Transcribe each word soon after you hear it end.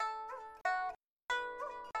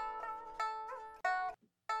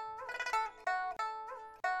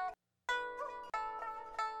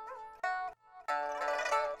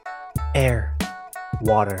Air,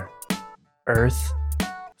 water, earth,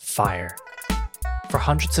 fire. For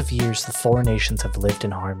hundreds of years, the four nations have lived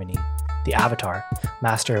in harmony. The Avatar,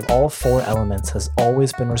 master of all four elements, has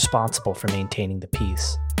always been responsible for maintaining the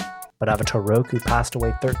peace. But Avatar Roku passed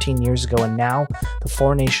away 13 years ago, and now the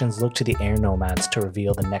four nations look to the air nomads to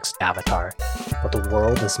reveal the next Avatar. But the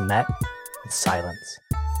world is met with silence.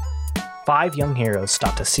 5 young heroes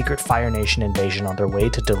stopped a secret Fire Nation invasion on their way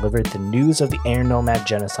to deliver the news of the air nomad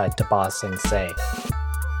genocide to Ba Sing Se.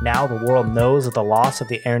 Now the world knows of the loss of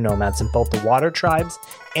the air nomads, and both the water tribes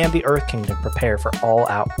and the Earth Kingdom prepare for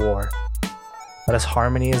all-out war. But as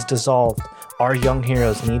harmony is dissolved, our young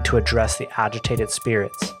heroes need to address the agitated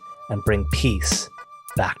spirits and bring peace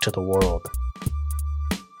back to the world.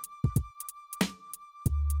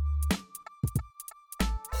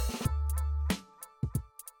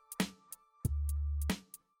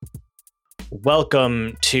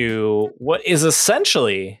 Welcome to what is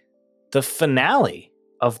essentially the finale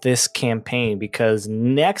of this campaign, because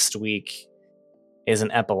next week is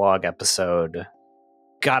an epilogue episode.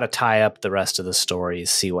 Gotta tie up the rest of the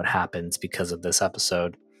stories, see what happens because of this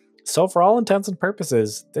episode. So for all intents and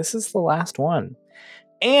purposes, this is the last one.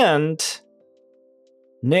 And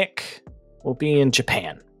Nick will be in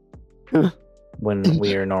Japan when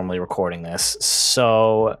we are normally recording this.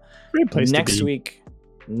 So next week,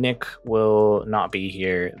 Nick will not be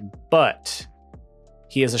here, but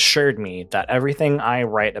he has assured me that everything I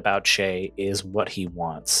write about Che is what he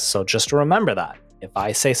wants. So just remember that. If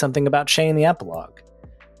I say something about Che in the epilogue,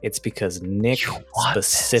 it's because Nick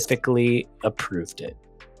specifically approved it.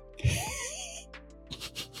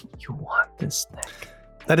 You want this, Nick?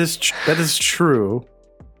 That is true,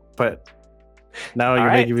 but now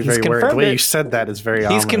you're making me very worried. The way you said that is very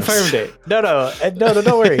ominous. He's confirmed it. No,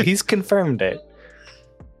 don't worry. He's confirmed it.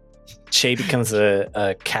 Che becomes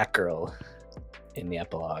a cat girl in the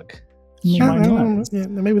epilogue. Yeah,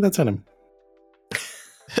 maybe that's in him.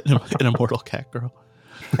 An immortal cat girl.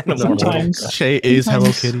 Sometimes Che is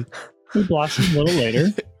Hello Kitty. We blossom a little later.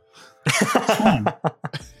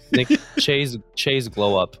 Nick, Che's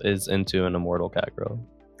glow up is into an immortal cat girl.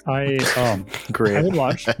 Great. I would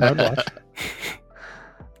watch.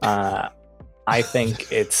 I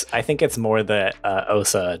think it's more that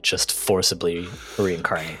Osa just forcibly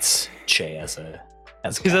reincarnates Che as a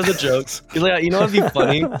joke. He's like, you know what'd be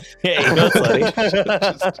funny? Yeah, you know what's funny?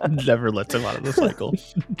 Just never lets him out of the cycle.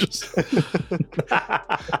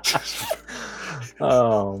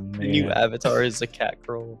 Oh man! The new avatar is a cat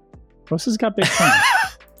girl. Osa's got big plans.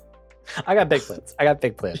 I got big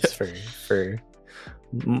plans for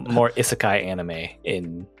more isekai anime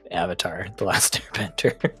in Avatar: The Last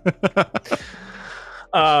Airbender.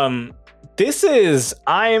 I'm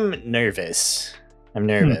nervous.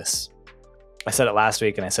 I said it last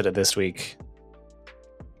week and I said it this week.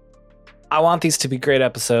 I want these to be great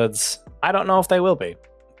episodes. I don't know if they will be,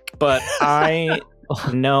 but I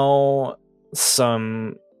know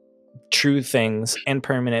some true things and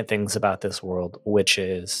permanent things about this world, which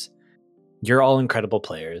is you're all incredible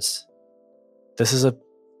players. This is an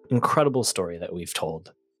incredible story that we've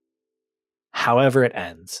told. However it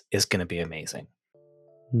ends is going to be amazing.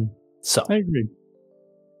 So, I agree.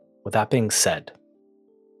 With that being said,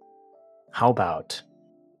 how about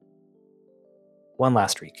one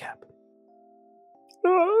last recap?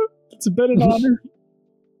 It's been an honor.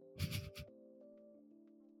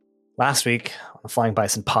 Last week on the Flying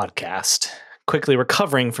Bison podcast, quickly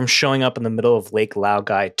recovering from showing up in the middle of Lake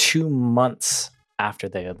Laogai 2 months after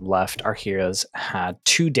they had left, our heroes had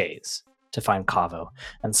 2 days to find Kavo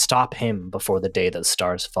and stop him before the day that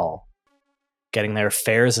stars fall. Getting their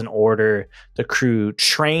affairs in order, the crew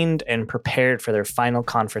trained and prepared for their final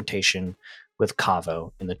confrontation with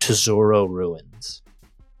Kavo in the Tesoro ruins.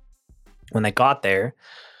 When they got there,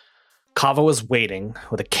 Kavo was waiting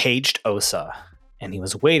with a caged Osa, and he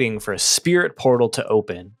was waiting for a spirit portal to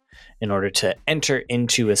open in order to enter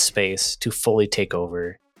into a space to fully take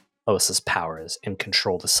over Osa's powers and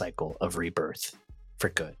control the cycle of rebirth for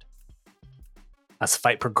good. As the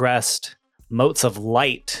fight progressed, motes of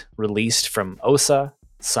light released from Osa,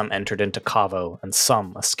 some entered into Kavo, and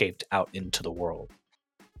some escaped out into the world.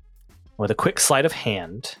 With a quick sleight of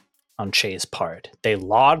hand on Che's part, they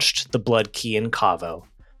lodged the blood key in Kavo,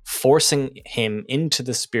 forcing him into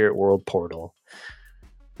the spirit world portal,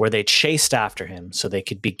 where they chased after him so they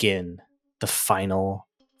could begin the final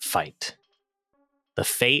fight. The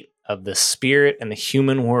fate of the spirit and the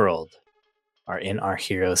human world are in our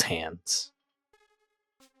heroes' hands.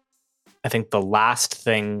 I think the last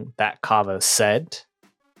thing that Kavo said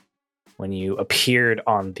when you appeared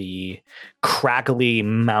on the craggly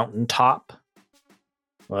mountaintop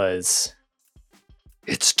was,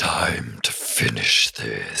 It's time to finish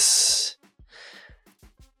this.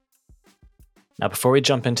 Now, before we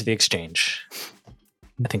jump into the exchange,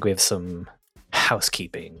 I think we have some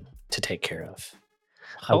housekeeping to take care of.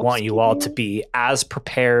 I want you all to be as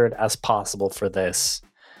prepared as possible for this.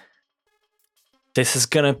 This is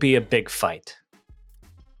going to be a big fight.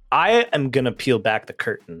 I am going to peel back the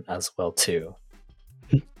curtain as well, too.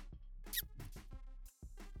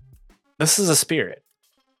 This is a spirit.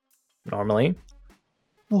 Normally,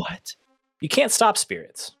 What? you can't stop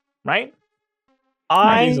spirits, right? Not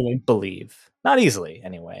I easily. believe. Not easily,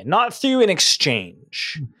 anyway. Not through an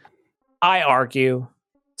exchange. I argue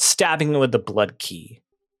stabbing it with the blood key,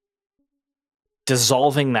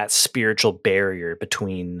 dissolving that spiritual barrier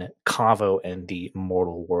between Kavo and the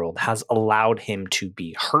mortal world has allowed him to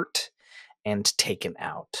be hurt and taken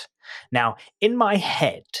out. Now, in my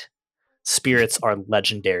head, spirits are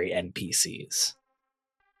legendary NPCs.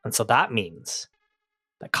 And so that means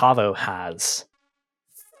that Kavo has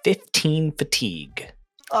 15 fatigue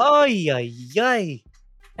Ay, ay, ay.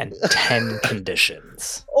 and 10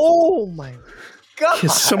 conditions. Oh my god. He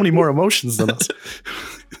has so many more emotions than us.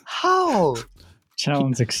 How?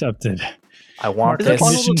 Challenge accepted. I want Mark the this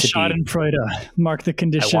condition. to Shot be in Freuda. Mark the I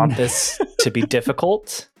condition. want this to be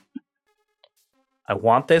difficult. I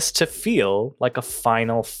want this to feel like a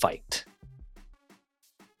final fight.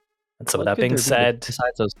 And so with What that could being there be said,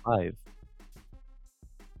 besides those 5,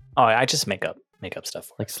 oh, I just make up stuff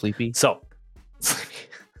for like it. Sleepy. So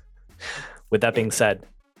with that being said,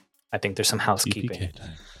 I think there's some housekeeping TPK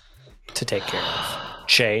time. to take care of.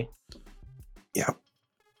 Shay,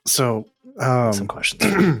 So, some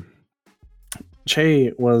questions.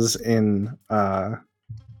 Che was in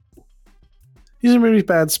he's in a really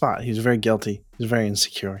bad spot. He's very guilty. He's very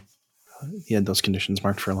insecure. He had those conditions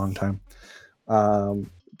marked for a long time.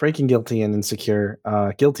 Breaking guilty and insecure.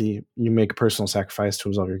 Guilty, you make a personal sacrifice to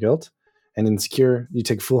absolve your guilt, and insecure, you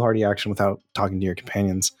take foolhardy action without talking to your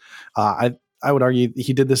companions. I would argue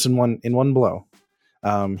he did this in one blow.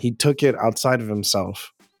 He took it outside of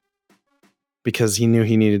himself because he knew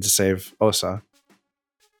he needed to save Osa,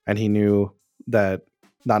 and he knew that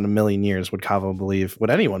not in a million years would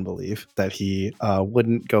anyone believe that he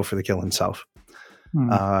wouldn't go for the kill himself.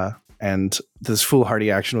 And this foolhardy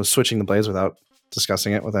action was switching the blades without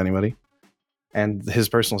discussing it with anybody. And his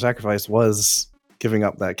personal sacrifice was giving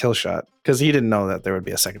up that kill shot because he didn't know that there would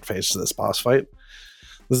be a second phase to this boss fight.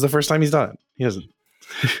 This is the first time he's done it. He hasn't.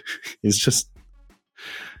 He's just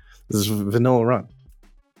this is vanilla run.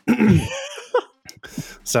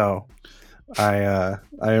 So I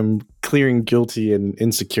am clearing guilty and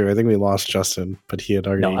insecure. I think we lost Justin, but he had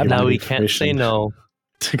already given Now me we can't say information no.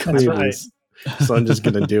 to clear right. this. So I'm just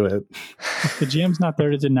gonna do it. The GM's not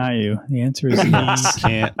there to deny you. The answer is He yes.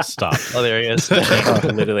 can't stop. Oh, there he is.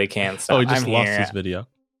 Literally can't stop. Oh, he just I'm lost here. his video.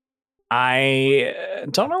 I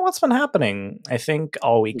don't know what's been happening. I think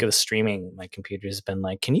all week of streaming, my computer's been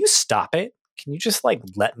like, can you stop it? Can you just like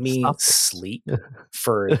let me Stop it." sleep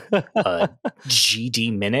for a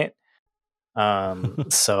GD minute?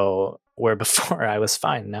 So where before I was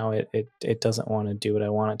fine, now it doesn't want to do what I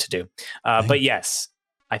want it to do. But yes,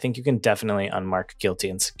 I think you can definitely unmark guilty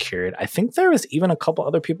and secured. I think there was even a couple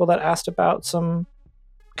other people that asked about some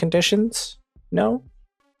conditions. No?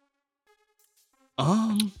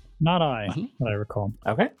 Not I, that I recall.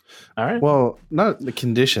 Okay. All right. Well, not the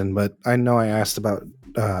condition, but I know I asked about.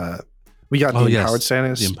 We got the yes, empowered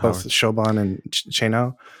status, the empowered. both Shoban and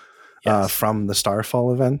Cheno, Yes. from the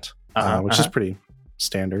Starfall event, which is pretty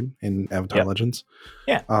standard in Avatar Yep. Legends.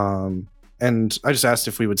 Yeah. And I just asked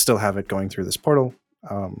if we would still have it going through this portal.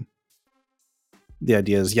 The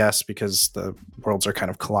idea is yes, because the worlds are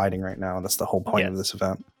kind of colliding right now. That's the whole point of Yes. this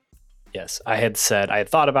event. Yes, I had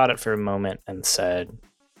thought about it for a moment and said,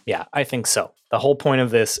 yeah, I think so. The whole point of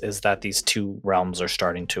this is that these two realms are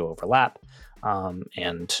starting to overlap,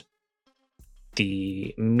 and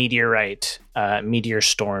the meteor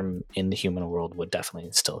storm in the human world would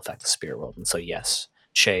definitely still affect the spirit world. And so, yes,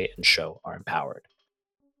 Che and Sho are empowered,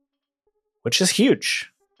 which is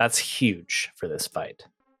huge. That's huge for this fight.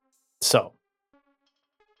 So,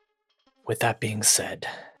 with that being said,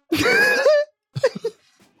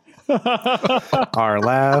 Our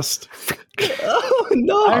last. Oh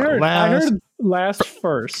no! I heard last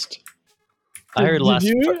first. I heard last.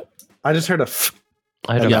 Did you? I just heard a.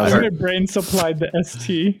 I heard Yeah, I last. heard brain supplied the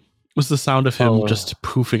ST. Was the sound of him Oh. just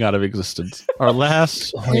poofing out of existence. Our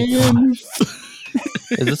last. And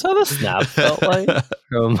Is this how the snap felt like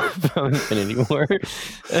from Infinity War?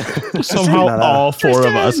 Somehow Justin! all four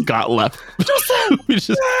of us got left. We just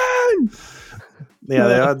Yeah,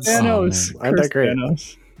 the odds Thanos. aren't that Cursed great.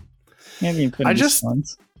 Thanos. And the Infinity I just-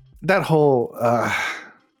 Stones. that whole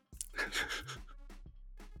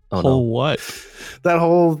Oh, Oh, what? the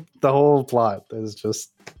whole plot is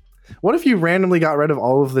just. What if you randomly got rid of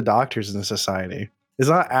all of the doctors in the society? It's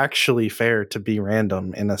not actually fair to be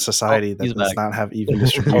random in a society that he's does back. not have even Hello,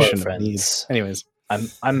 distribution of friends. needs. Anyways,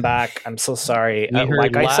 I'm back. I'm so sorry. We heard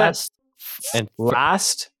Like I said, last and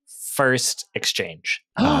last first exchange.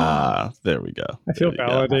 There we go. I feel There you go.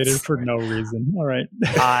 validated for no reason. All right.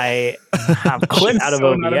 I have quit It's out of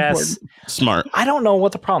so not OBS. Smart. I don't know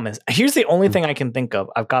what the problem is. Here's the only thing I can think of.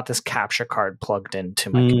 I've got this capture card plugged into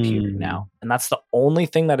my computer now, and that's the only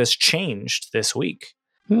thing that has changed this week.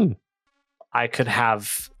 Hmm. I could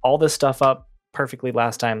have all this stuff up perfectly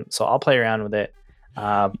last time, so I'll play around with it.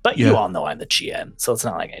 But you Yeah. all know I'm the GM, so it's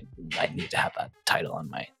not like I need to have that title on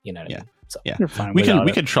my, you know what I mean? So Yeah. You're fine. We without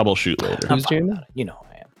it. can troubleshoot later. I'm Who's fine GM? about it. You know who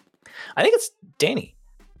I am. I think it's Danny.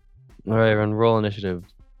 All right, everyone, roll initiative.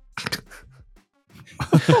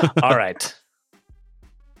 All right.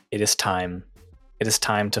 It is time. It is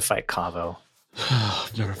time to fight Kavo.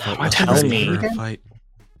 I've never fought. What I've tell never me- fought a fight.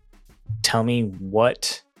 Tell me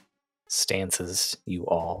what stances you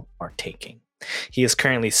all are taking. He is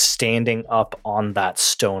currently standing up on that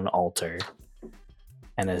stone altar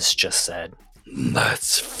and has just said,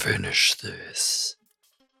 "Let's finish this."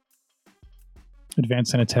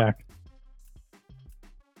 Advance and attack.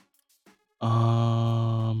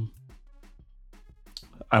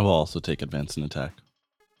 I will also take advance and attack.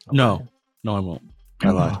 No, I won't. I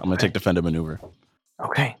lied. I'm gonna take defend and maneuver.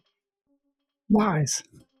 Okay. Lies.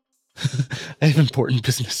 I have important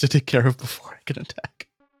business to take care of before I can attack.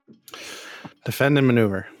 defend and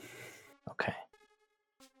maneuver. Okay.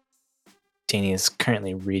 Danny is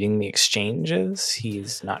currently reading the exchanges.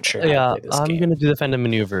 He's not sure how Yeah, to play this I'm game. gonna do defend and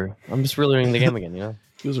maneuver. I'm just relearning the game again. You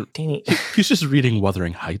know, Danny. He's just reading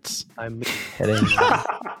Wuthering Heights. I'm heading.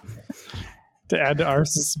 To add to our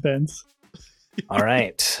suspense. All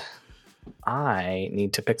right. I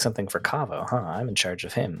need to pick something for Kavo, huh? I'm in charge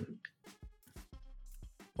of him.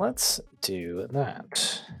 Let's do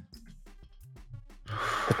that.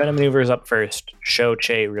 Defend and maneuver is up first. Show,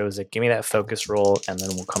 Che, Rosic. Give me that focus roll, and then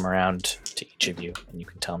we'll come around to each of you, and you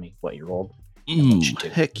can tell me what you rolled. what you do.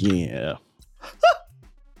 Heck yeah.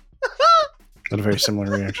 Got a very similar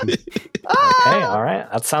reaction. Okay, all right.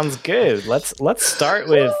 That sounds good. Let's start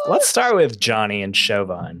with Johnny and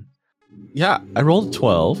Chauvin. Yeah, I rolled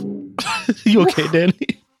 12. You okay, Danny?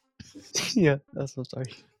 Yeah, that's so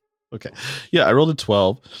sorry. Okay. Yeah, I rolled a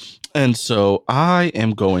 12. And so I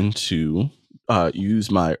am going to use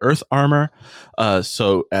my earth armor.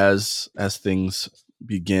 So as things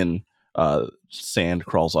begin, sand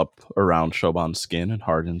crawls up around Chauvin's skin and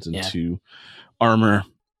hardens into armor.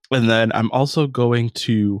 And then I'm also going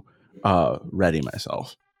to ready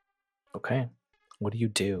myself. Okay. What do you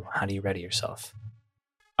do? How do you ready yourself?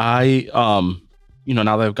 I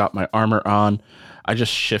now that I've got my armor on, I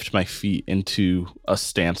just shift my feet into a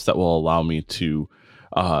stance that will allow me to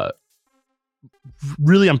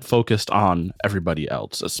really, I'm focused on everybody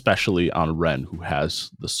else, especially on Ren, who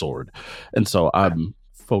has the sword. And so I'm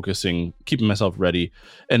focusing, keeping myself ready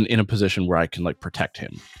and in a position where I can like protect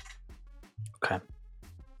him. Okay.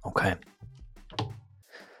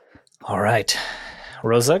 All right.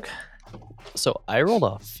 Rozak? So I rolled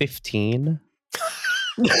a 15.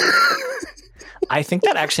 I think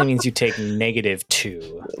that actually means you take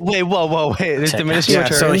 -2. Wait, whoa, wait! There's diminishing Yeah,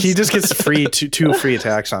 returns. so he just gets two free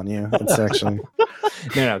attacks on you. It's actually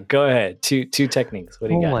No, go ahead. Two techniques. What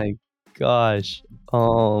do you Oh got? my gosh.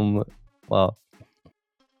 Well.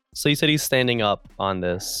 So you said he's standing up on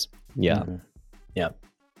this. Yeah. Mhm.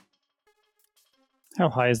 How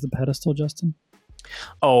high is the pedestal, Justin?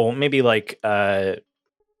 Oh, maybe like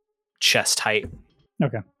chest height.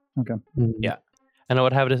 Yeah. And I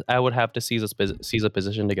would have to seize a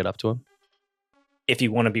position to get up to him. If you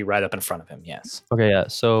want to be right up in front of him, yes. Okay, yeah.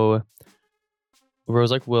 So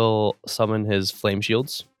Rozak will summon his flame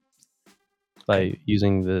shields by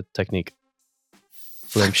using the technique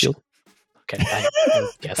flame shield. Okay.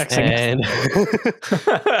 Yes.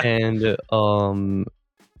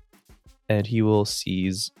 And he will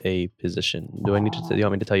seize a position. Do you want me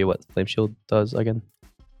to tell you what flame shield does again?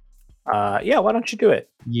 Yeah, why don't you do it?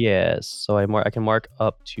 Yes. So I can mark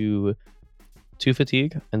up to 2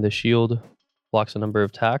 fatigue, and the shield blocks a number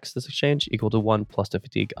of attacks this exchange equal to 1 plus the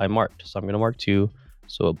fatigue I marked. So I'm going to mark 2,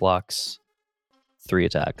 so it blocks 3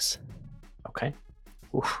 attacks. Okay.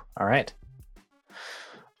 Oof. All right.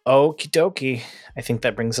 Okie dokie. I think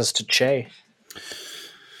that brings us to Che.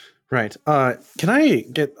 right. Can I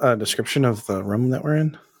get a description of the room that we're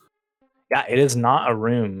in? Yeah, it is not a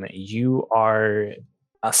room. You are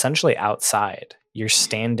essentially outside. You're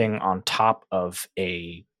standing on top of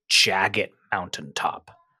a jagged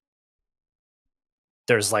mountaintop.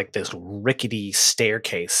 There's like this rickety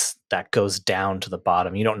staircase that goes down to the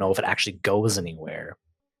bottom. You don't know if it actually goes anywhere,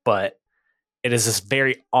 but it is this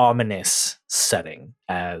very ominous setting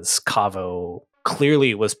as Kavo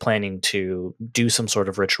clearly was planning to do some sort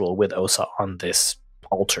of ritual with Osa on this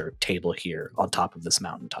altar table here on top of this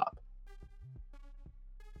mountaintop.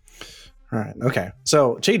 All right. Okay.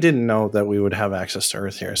 So Jay didn't know that we would have access to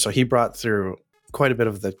Earth here, so he brought through quite a bit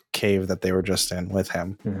of the cave that they were just in with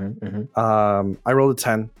him. I rolled a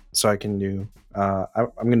 10, so I can do. I'm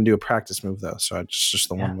going to do a practice move though, so it's just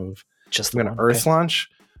the one move. Just I'm going to Earth launch,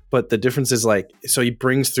 but the difference is like, so he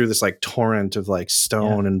brings through this like torrent of like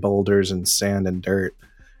stone and boulders and sand and dirt,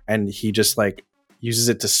 and he just like uses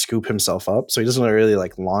it to scoop himself up. So he doesn't really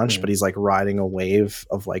like launch, but he's like riding a wave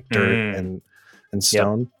of like dirt and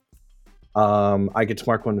stone. I get to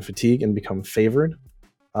mark 1 fatigue and become favored.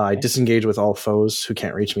 I disengage with all foes who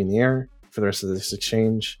can't reach me in the air for the rest of this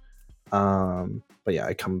exchange. But yeah,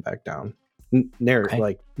 I come back down.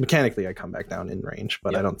 Like mechanically, I come back down in range,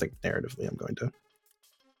 but I don't think narratively I'm going to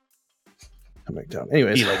come back down.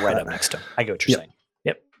 Anyways, be like right up next to him. I get what you're saying.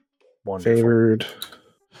 Yep. Wonderful. Favored.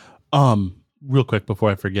 Real quick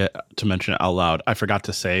before I forget to mention it out loud, I forgot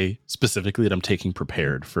to say specifically that I'm taking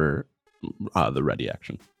prepared for the ready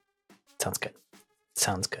action. Sounds good.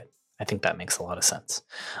 I think that makes a lot of sense.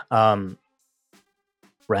 Ren,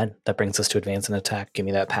 that brings us to advance and attack. Give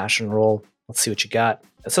me that passion roll. Let's see what you got.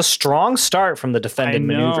 It's a strong start from the defended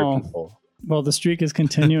maneuver people. Well, the streak is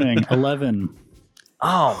continuing. 11.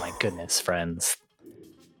 Oh my goodness, friends.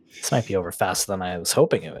 This might be over faster than I was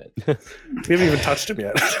hoping it would. We haven't even touched him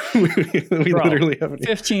yet. we Bro, literally haven't.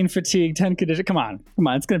 15 fatigue, 10 condition. Come on.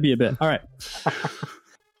 It's going to be a bit. All right.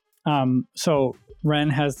 So Ren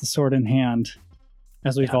has the sword in hand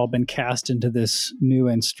as we've all been cast into this new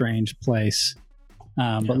and strange place.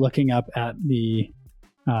 But looking up at the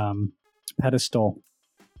pedestal,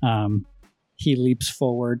 he leaps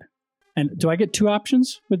forward. And do I get 2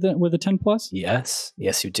 options with the 10 plus? Yes,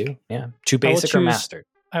 you do. Yeah, 2 basic or mastered.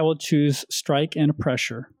 I will choose strike and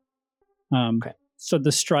pressure. Okay. So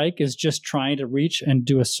the strike is just trying to reach and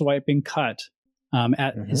do a swiping cut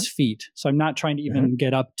at his feet. So I'm not trying to even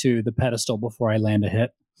get up to the pedestal before I land a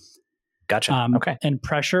hit. Gotcha. Okay. And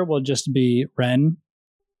pressure will just be Ren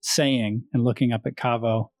saying and looking up at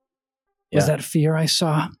Kavo, was that fear I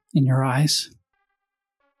saw in your eyes?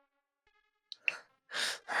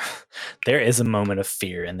 There is a moment of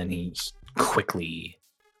fear, and then he quickly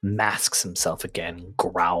masks himself again and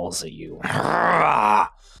growls at you. Are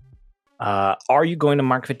you going to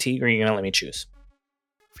mark fatigue, or are you going to let me choose?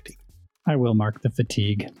 Fatigue. I will mark the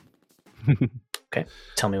fatigue. Okay.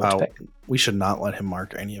 Tell me what to pick. We should not let him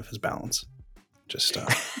mark any of his balance. Just, I'm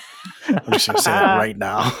just going to say that right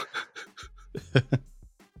now.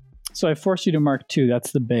 So I forced you to mark 2.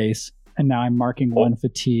 That's the base. And now I'm marking 1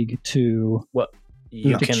 fatigue to... What?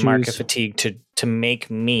 You can mark a fatigue to make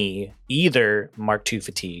me either mark 2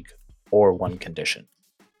 fatigue or 1 condition.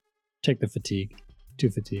 Take the fatigue. 2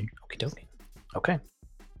 fatigue. Okie dokie. Okay.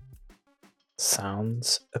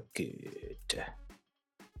 Sounds good.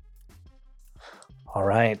 All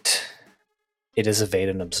right. It is evade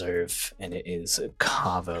and observe, and it is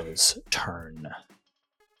Kavo's turn.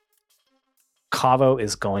 Kavo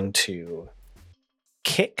is going to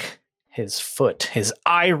kick his foot, his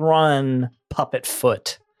iron puppet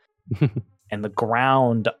foot, and the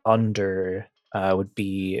ground under would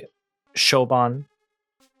be Shoban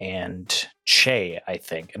and Che, I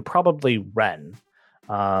think, and probably Ren,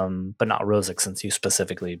 but not Rosic, since you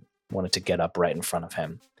specifically wanted to get up right in front of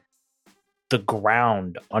him. The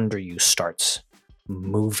ground under you starts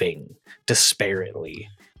moving despairingly.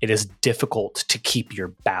 It is difficult to keep your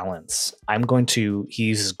balance. He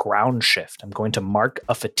uses ground shift. I'm going to mark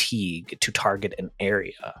a fatigue to target an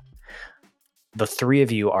area. The 3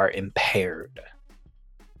 of you are impaired.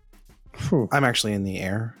 I'm actually in the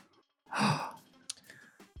air.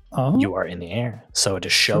 Oh. You are in the air. So it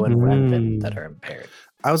is Sho and Renvin that are impaired.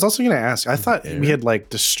 I was also going to ask, I thought we had like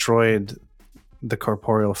destroyed the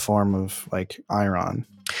corporeal form of like Iron.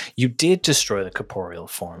 You did destroy the corporeal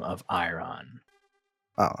form of Iron.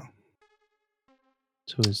 Oh.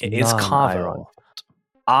 So it is Kavo.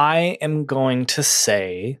 I am going to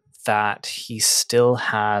say that he still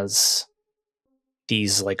has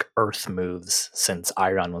these like earth moves, since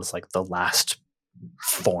Iron was like the last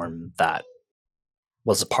form that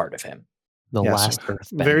was a part of him. The last so earth.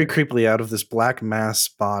 Very creepily, out of this black mass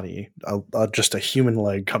body, just a human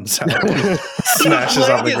leg comes out and smashes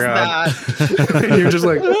on the ground. You're just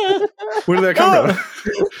like, where did that come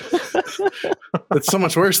from? It's so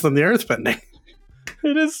much worse than the earth bending.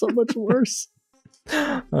 It is so much worse.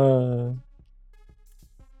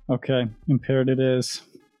 Okay, impaired it is.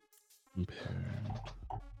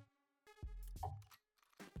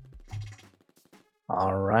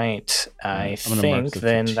 All right. I I'm gonna mark think the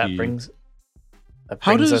then that fatigue. brings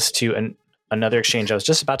How does- us to another exchange. I was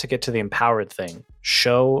just about to get to the empowered thing.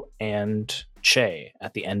 Sho and Che,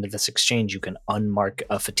 at the end of this exchange, you can unmark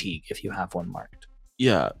a fatigue if you have one marked.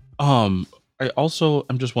 Yeah. I'm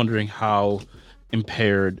just wondering how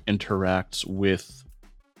impaired interacts with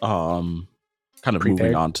kind of moving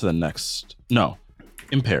Prepared? on to the next. No,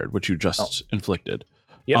 impaired, which you just inflicted.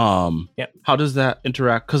 Yep. Yep. How does that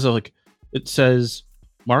interact? Because like it says,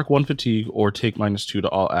 mark one fatigue or take -2 to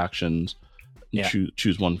all actions. And Yeah.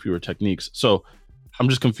 choose one fewer techniques. So I'm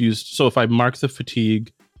just confused. So if I mark the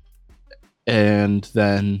fatigue and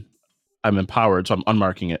then I'm empowered, so I'm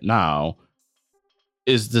unmarking it now.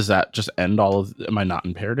 Does that just end all of? Am I not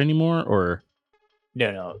impaired anymore, or?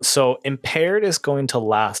 No. So impaired is going to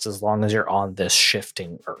last as long as you're on this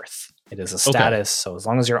shifting earth. It is a status, so as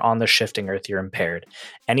long as you're on the shifting earth, you're impaired.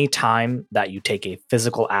 Anytime that you take a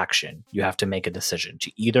physical action, you have to make a decision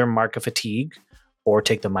to either mark a fatigue or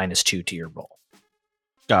take the -2 to your roll.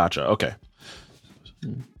 Gotcha. Okay.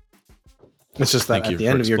 It's just that Thank you at the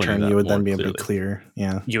for end of your explaining turn, that you would then more be able to clearly. clear.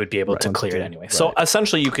 Yeah. You would be able to Right. clear it anyway. So Right.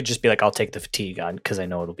 essentially, you could just be like, "I'll take the fatigue on because I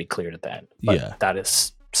know it'll be cleared at the end." But Yeah. that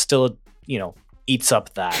is still, eats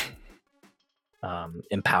up that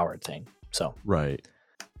empowered thing. So, Right.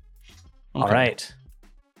 all Okay. right,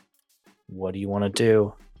 what do you want to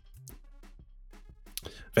do?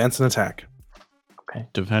 Advance and attack.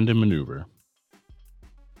 Defend and maneuver.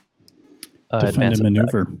 Defend Advance and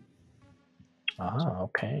attack. maneuver.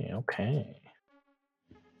 Okay.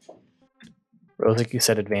 Rosic, you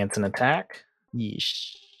said advance and attack.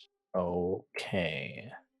 Yeesh.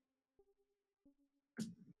 Okay.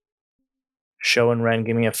 Sho and Ren,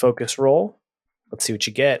 give me a focus roll. Let's see what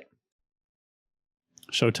you get.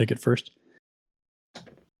 Show take it first.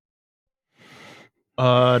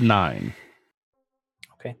 9.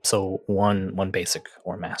 Okay, so one basic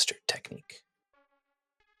or mastered technique.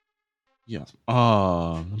 Yeah.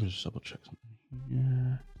 Let me just double check something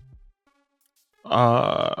here.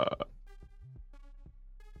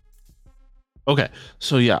 Okay.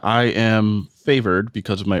 So yeah, I am favored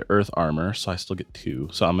because of my earth armor, so I still get 2.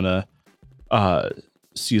 So I'm gonna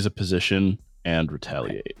seize a position and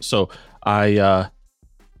retaliate. So I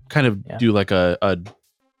kind of do like a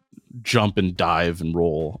jump and dive and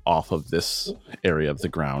roll off of this area of the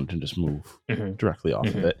ground and just move directly off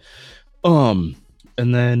of it. And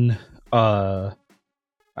then I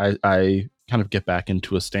kind of get back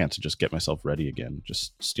into a stance and just get myself ready again,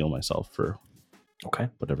 just steel myself for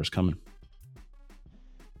whatever's coming.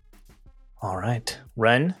 All right,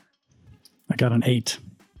 Ren. I got an 8.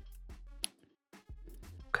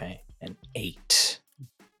 Okay, an 8.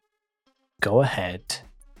 Go ahead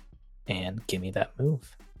and give me that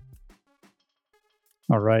move.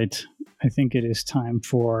 All right. I think it is time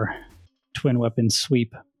for twin weapon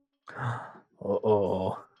sweep.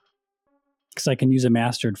 Uh-oh. Because I can use a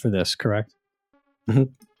mastered for this, correct?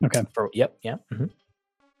 Mm-hmm. Okay. Yep. Mm-hmm.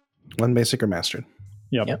 One basic or mastered.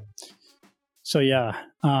 Yep. So yeah,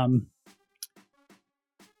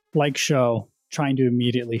 like Sho, trying to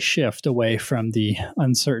immediately shift away from the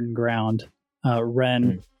uncertain ground,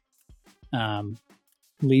 Ren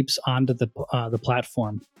leaps onto the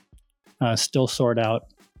platform, still sword out,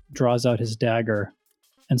 draws out his dagger,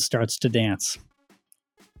 and starts to dance.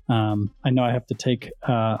 I know I have to take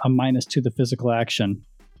a -2 the physical action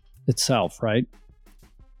itself, right?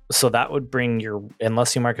 So that would bring your,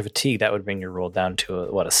 unless you mark a fatigue, that would bring your roll down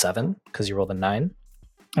to a 7 because you rolled a 9.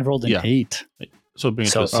 I rolled an 8. So bring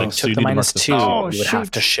it to a 6. So you So took you the need to mark the -2. Oh, You would have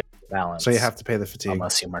shoot. to shift the balance. So you have to pay the fatigue.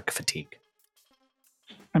 unless you mark a fatigue.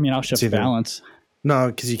 I mean, I'll shift either- balance. No,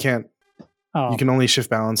 because you can't. Oh, You can only shift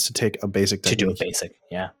balance to take a basic To do a technique. basic,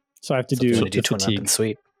 yeah. so I have to So if you do want to the do twin weapon fatigue.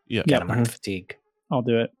 sweep. Yeah. Gotta mark the fatigue. I'll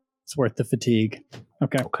do it. It's worth the fatigue.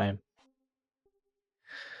 Okay. Okay.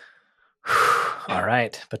 All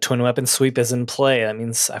right, but twin weapon sweep is in play. That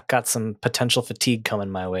means I've got some potential fatigue coming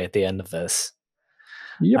my way at the end of this.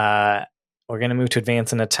 Yep. We're gonna move to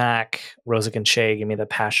advance and attack. Rosic and Che, give me the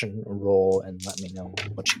passion roll and let me know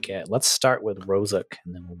what you get. Let's start with Rosic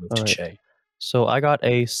and then we'll move to All right. Che. So I got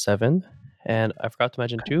a 7, and I forgot to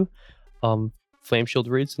mention too, Flame Shield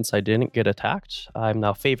Read, since I didn't get attacked, I'm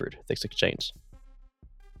now favored this exchange.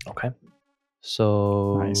 Okay.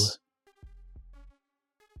 So Nice.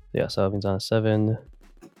 yeah, so that means on a 7.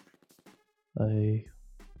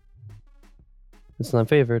 Since I'm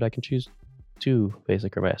favored, I can choose 2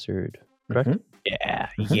 basic or mastered. Correct? Mhm. Yeah,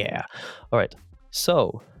 Mhm. yeah. All right.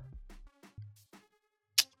 So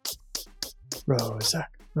Rozak.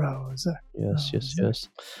 Yes.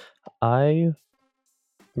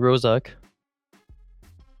 Rozak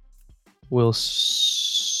will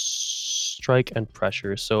strike and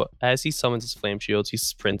pressure. So as he summons his flame shields, he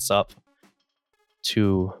sprints up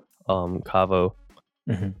to Kavo,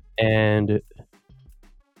 and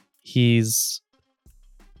he's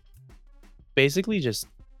basically just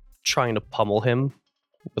trying to pummel him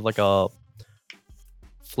with like a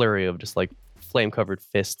flurry of just like flame covered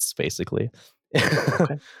fists, basically.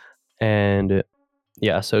 Okay. And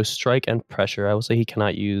yeah, so strike and pressure. I will say he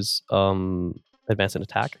cannot use advance and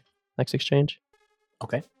attack next exchange.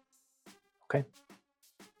 Okay.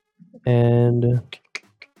 And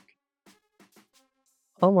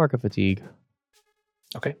I'll mark a fatigue.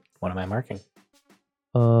 Okay. What am I marking?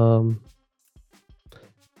 I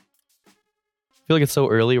feel like it's so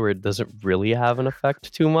early where it doesn't really have an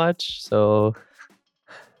effect too much. So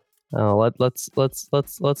let's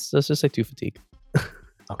just say 2 fatigue.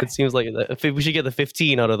 Okay. It seems like we should get the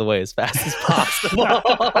 15 out of the way as fast as possible.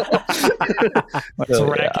 Let's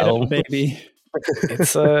rack it up, baby.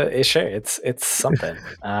 It's sure it's something.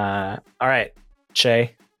 All right,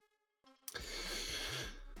 Che.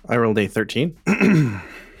 I rolled a 13.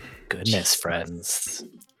 Goodness, friends.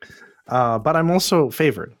 But I'm also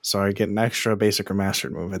favored, so I get an extra basic or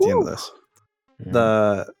mastered move at the end of this.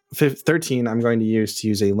 The 13 I'm going to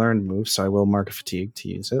use a learned move, so I will mark a fatigue to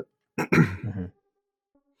use it.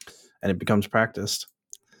 And it becomes practiced.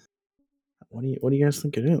 What do you guys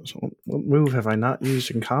think it is? What move have I not used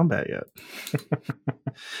in combat yet?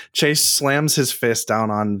 Chase slams his fist down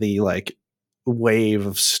on the wave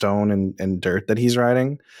of stone and dirt that he's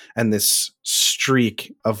riding, and this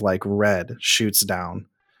streak of red shoots down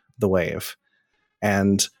the wave,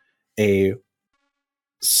 and a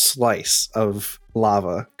slice of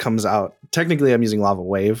lava comes out. Technically I'm using lava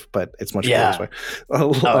wave, but it's much better this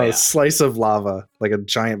way. A slice of lava, like a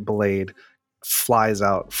giant blade, flies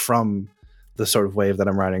out from the sort of wave that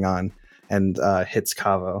I'm riding on and hits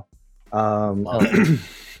Kavo.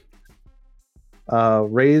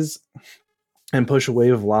 Raise and push a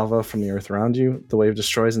wave of lava from the earth around you. The wave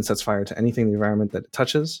destroys and sets fire to anything in the environment that it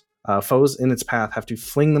touches. Foes in its path have to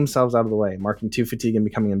fling themselves out of the way, marking 2 fatigue and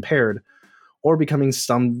becoming impaired, or becoming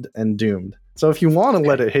stunned and doomed. So if you want to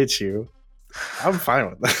let it hit you, I'm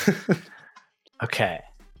fine with that. Okay.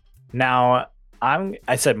 Now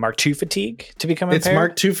I said mark 2 fatigue to become impaired. It's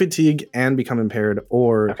mark 2 fatigue and become impaired,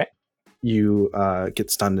 or you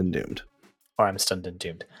get stunned and doomed. Or I'm stunned and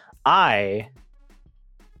doomed. I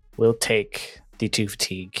will take the 2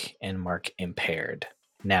 fatigue and mark impaired.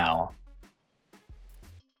 Now,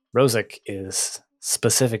 Rozak is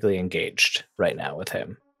specifically engaged right now with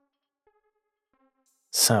him.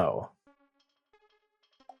 So,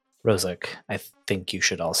 Rozak, I think you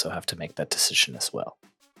should also have to make that decision as well.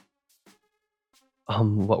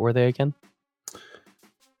 What were they again?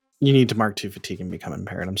 You need to mark 2 fatigue and become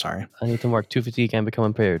impaired. I'm sorry. I need to mark 2 fatigue and become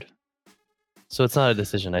impaired. So it's not a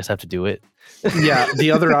decision. I just have to do it. Yeah,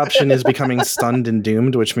 the other option is becoming stunned and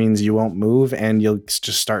doomed, which means you won't move and you'll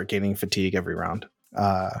just start gaining fatigue every round.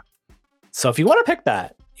 So if you want to pick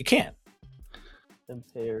that, you can.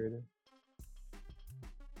 Impaired.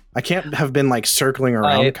 I can't have been circling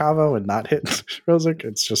around Kavo and not hit Rozak.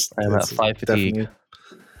 It's just I'm at 5 fatigue.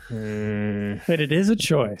 But it is a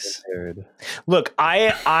choice. Impaired. Look,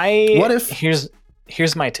 I what if here's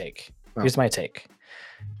my take. Here's my take.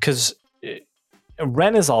 Because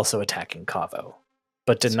Ren is also attacking Kavo,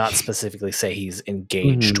 but did not specifically say he's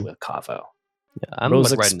engaged with Kavo. Yeah,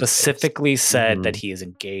 Rozak specifically said that he is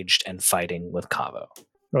engaged and fighting with Kavo.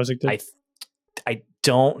 Rozak did. I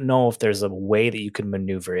don't know if there's a way that you can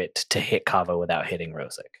maneuver it to hit Kavo without hitting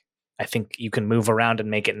Rozak. I think you can move around and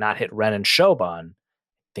make it not hit Ren and Shoban.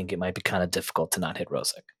 I think it might be kind of difficult to not hit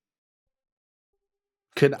Rozak.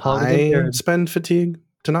 Could I spend fatigue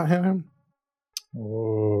to not hit him?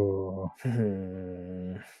 Oh.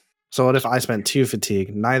 So what if I spent 2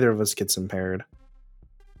 fatigue? Neither of us gets impaired.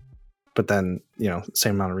 But then,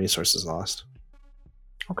 same amount of resources lost.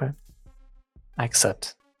 Okay. I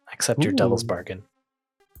accept your devil's bargain.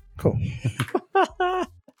 Cool.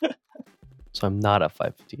 So I'm not at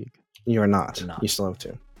 5 fatigue. You are not. You still have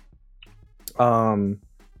 2.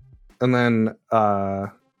 And then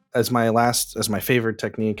as my favorite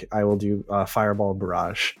technique, I will do Fireball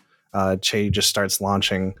Barrage. Che just starts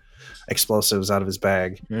launching explosives out of his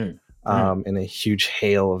bag in a huge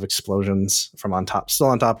hail of explosions from still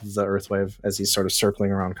on top of the earth wave as he's sort of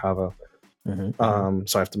circling around Kavo.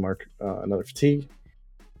 So I have to mark another fatigue.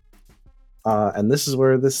 And this is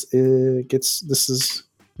where this is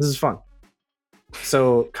fun.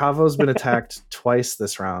 So Kavo's been attacked twice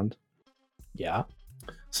this round. Yeah.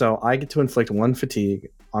 So I get to inflict 1 fatigue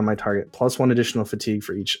on my target, plus 1 additional fatigue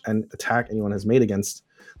for each and attack anyone has made against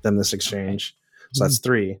them this exchange. So that's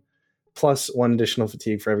 3, plus 1 additional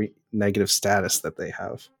fatigue for every negative status that they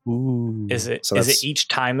have. Ooh. Is it So is that's- it each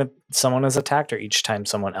time that someone is attacked, or each time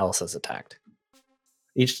someone else is attacked?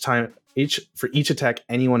 For each attack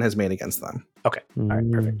anyone has made against them. All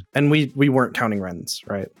right, perfect. And we weren't counting Ren's,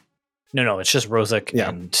 right? No, it's just Rozek Yeah.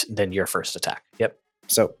 and then your first attack. Yep.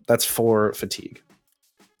 So that's 4 fatigue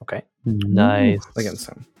Okay. Nice. against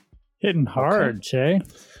him. Hitting hard, Jay.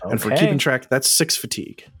 And for Okay. keeping track, that's 6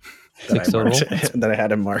 fatigue. Six I marked- total? that I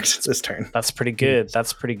had him marked this turn. That's pretty good.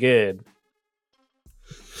 That's pretty good.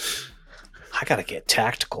 I gotta get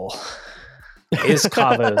tactical. It is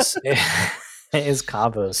Cavo's. It is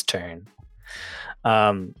Cavo's turn.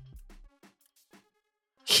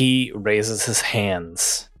 He raises his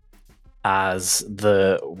hands as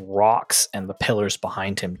the rocks and the pillars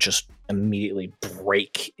behind him just immediately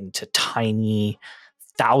break into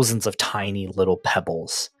thousands of tiny little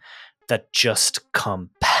pebbles that just come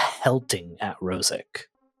pelting at Rozek.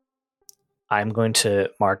 I'm going to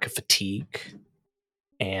mark a fatigue,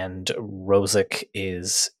 and Rozek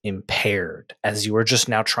is impaired as you are just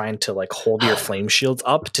now trying to like hold your flame shields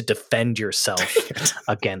up to defend yourself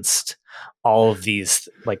against all of these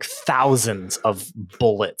like thousands of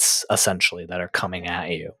bullets essentially that are coming at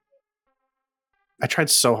you. I tried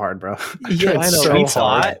so hard, bro. Yeah, I know.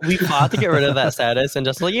 tried We fought to get rid of that status and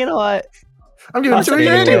just like, you know what? I'm giving it to Mark you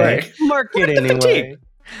it anyway. Mark it the anyway. fatigue.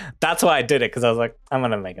 That's why I did it, because I was like, I'm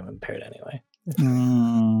gonna make him impaired anyway.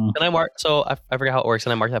 Mm. And I mark. So I forget how it works,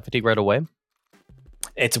 and I mark that fatigue right away.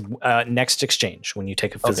 It's next exchange when you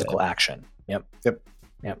take a physical action. Yep. Okay.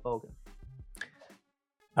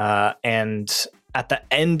 And at the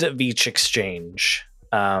end of each exchange,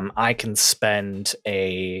 I can spend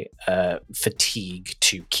a fatigue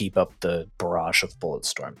to keep up the barrage of bullet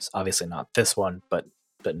storms. Obviously not this one, but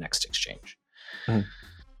next exchange.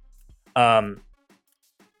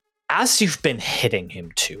 As you've been hitting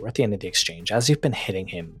him too, we're at the end of the exchange. As you've been hitting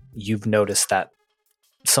him, you've noticed that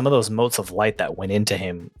some of those motes of light that went into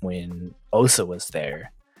him when Osa was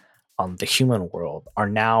there on the human world are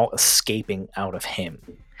now escaping out of him.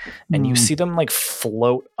 And you see them like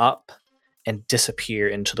float up and disappear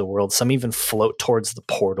into the world. Some even float towards the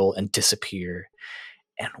portal and disappear.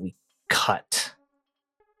 And we cut.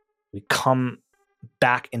 We come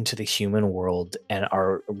back into the human world and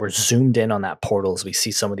we're zoomed in on that portal as we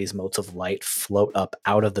see some of these motes of light float up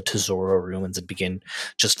out of the Tesoro ruins and begin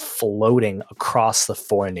just floating across the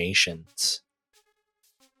 4 nations.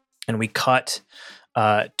 And we cut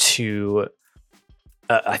to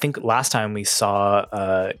I think last time we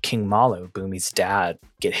saw King Malo, Bumi's dad,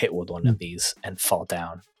 get hit with one of these and fall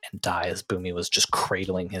down and die as Bumi was just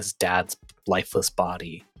cradling his dad's lifeless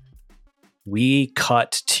body. We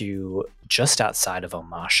cut to just outside of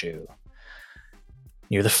Omashu,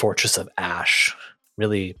 near the Fortress of Ash,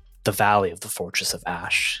 really the valley of the Fortress of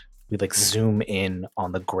Ash. We like zoom in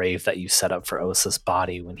on the grave that you set up for Osa's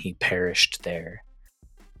body when he perished there,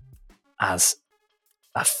 as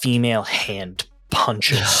a female hand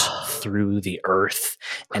punches through the earth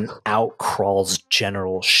and out crawls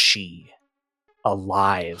General Shi,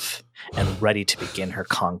 alive and ready to begin her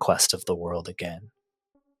conquest of the world again.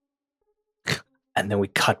 And then we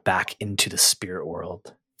cut back into the spirit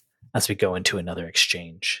world as we go into another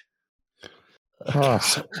exchange.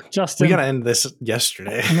 Justin, We gotta end this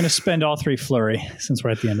yesterday. I'm going to spend all 3 flurry since we're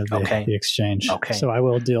at the end of the exchange. Okay. So I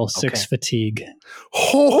will deal 6 fatigue.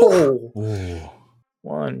 Oh,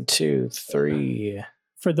 1, 2, 3.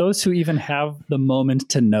 For those who even have the moment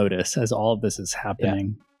to notice as all of this is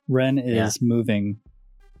happening, Ren is moving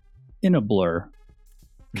in a blur,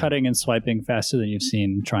 cutting and swiping faster than you've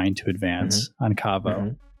seen, trying to advance on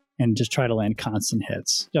Cavo and just try to land constant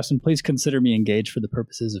hits. Justin, please consider me engaged for the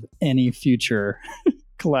purposes of any future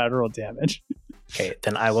collateral damage. Okay,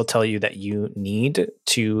 then I will tell you that you need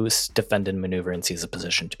to defend and maneuver and seize a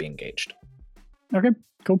position to be engaged. Okay,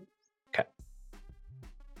 cool. Okay.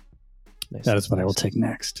 Nice. That is what I will take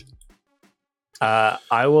next.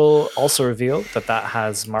 I will also reveal that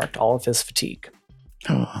has marked all of his fatigue.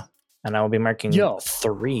 And I will be marking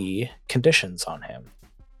 3 conditions on him.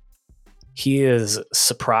 He is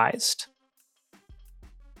surprised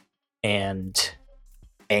and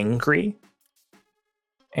angry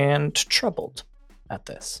and troubled at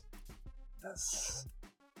this. Yes.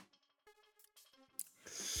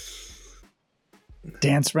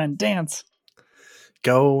 Dance, Ren, dance.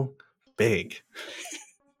 go big.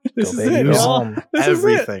 This Go is big, it, go y'all. home. This is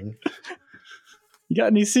it. Everything. You got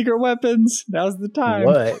any secret weapons? Now's the time.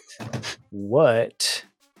 What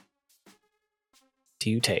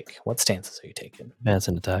do you take? What stances are you taking? Advance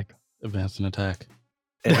and attack. Advance and attack.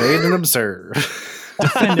 Evade and observe.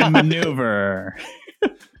 Defend and maneuver.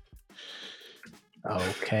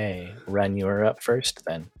 Okay. Ren, you are up first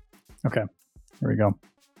then. Okay, here we go.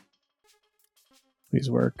 Please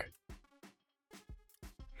work.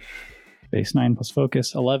 Base 9 plus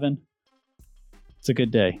focus, 11. It's a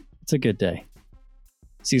good day. It's a good day.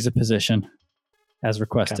 Seize a position as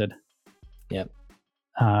requested. Yep.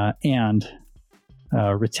 And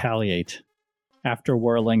retaliate after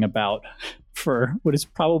whirling about for what is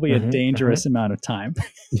probably a dangerous amount of time.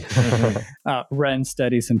 Ren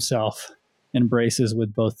steadies himself and braces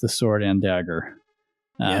with both the sword and dagger.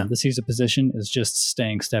 The seize a position is just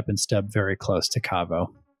staying step and step very close to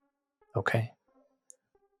Kavo. Okay.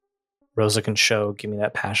 Rosa can show. Give me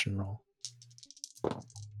that passion roll.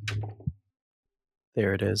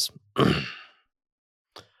 There it is.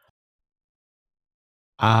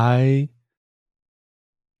 It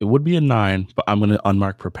would be a 9, but I'm going to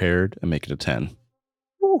unmark prepared and make it a 10.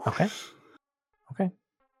 Ooh, okay.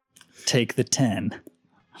 Take the 10.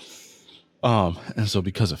 And so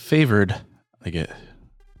because of favored, I get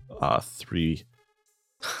 3.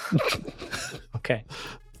 Okay.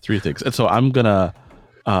 3 things. And so I'm gonna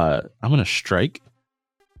strike.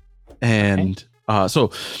 And so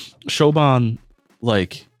Shoban,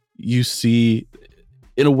 like, you see,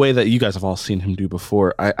 in a way that you guys have all seen him do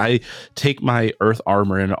before, I take my earth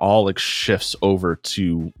armor and it all like shifts over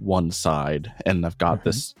to one side, and I've got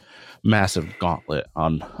this massive gauntlet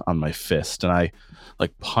on my fist, and I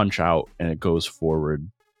like punch out and it goes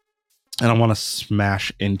forward, and I want to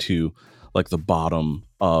smash into like the bottom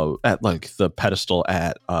at like the pedestal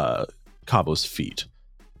at Cabo's feet.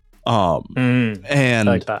 And I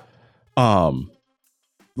like that.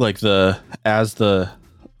 like as the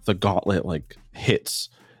gauntlet like hits,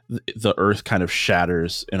 the earth kind of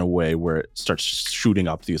shatters in a way where it starts shooting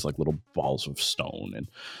up these like little balls of stone, and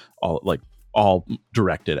all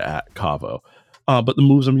directed at Cavo. But the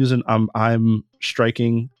moves I'm using, I'm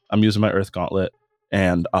striking, I'm using my earth gauntlet,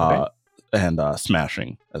 and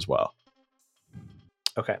smashing as well.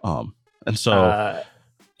 Okay. And so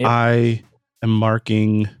I am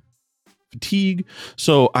marking fatigue.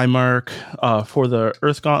 So I mark for the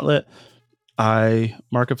earth gauntlet, I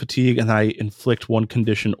mark a fatigue, and I inflict 1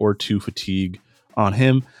 condition or 2 fatigue on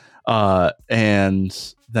him.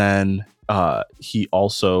 And then he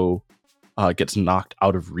also gets knocked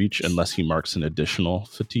out of reach unless he marks an additional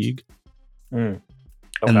fatigue. Okay.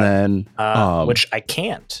 And then which I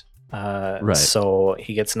can't. Right. So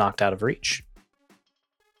he gets knocked out of reach.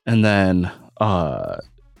 And then for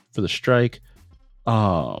the strike,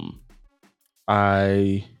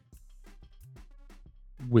 I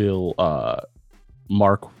will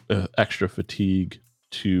mark extra fatigue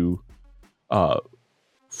to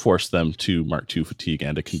force them to mark 2 fatigue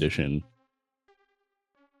and a condition.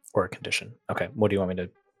 Or a condition. Okay. What do you want me to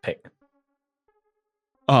pick?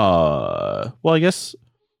 Well, I guess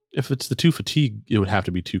if it's the 2 fatigue, it would have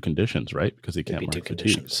to be 2 conditions, right? Because he can't mark fatigue.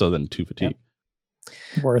 Conditions. So then 2 fatigue.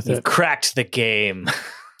 Yep. Worth it. Cracked the game.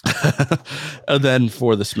 And then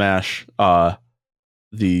for the smash,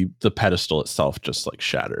 the pedestal itself just like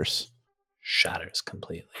shatters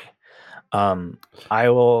completely. I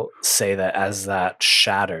will say that as that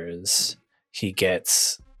shatters, he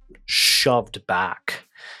gets shoved back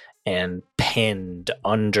and pinned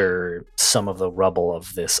under some of the rubble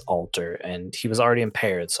of this altar, and he was already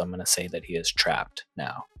impaired, so I'm going to say that he is trapped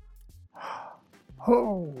now.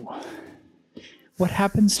 Oh. What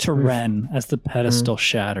happens to Ren as the pedestal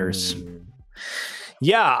shatters?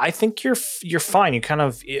 Yeah, I think you're fine. You kind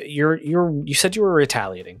of you said you were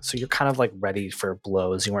retaliating, so you're kind of like ready for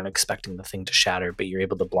blows. You weren't expecting the thing to shatter, but you're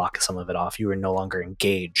able to block some of it off. You were no longer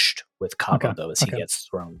engaged with Cavo though, as he gets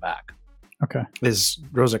thrown back. Okay. Is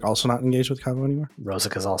Rozek also not engaged with Cavo anymore?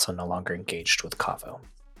 Rozek is also no longer engaged with Cavo.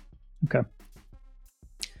 Okay.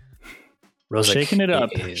 Rozek, shaking it up,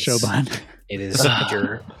 Shoban. It is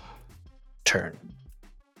your turn.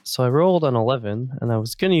 So I rolled an 11, and I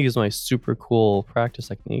was going to use my super cool practice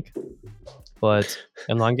technique, but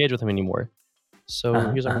I'm not engaged with him anymore. So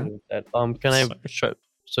here's what I'm going to do with that.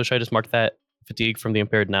 Should I just mark that fatigue from the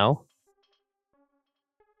impaired now?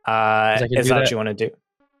 Is that what you want to do?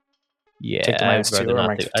 Yeah, take the -2 or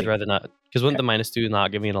mark I'd rather not. Because wouldn't the -2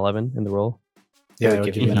 not give me an 11 in the roll? Yeah, it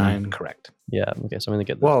would give you 9. Correct. Yeah, okay, so I'm going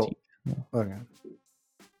to get the fatigue. Okay.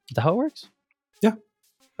 Is that how it works? Yeah.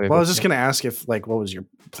 Well, I was just going to ask if, like, what was your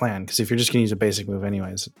plan? Because if you're just going to use a basic move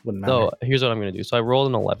anyways, it wouldn't matter. So here's what I'm going to do. So I rolled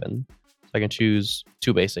an 11. So I can choose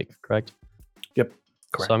 2 basic, correct? Yep.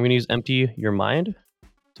 Correct. So I'm going to use Empty Your Mind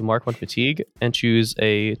to mark 1 fatigue and choose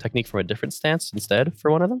a technique from a different stance instead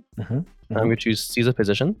for one of them. I'm going to choose seize a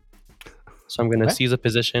position. So I'm going to seize a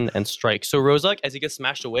position and strike. So Rozak, as he gets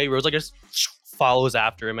smashed away, Rozak just follows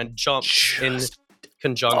after him and jumps in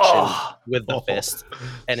conjunction with the fist,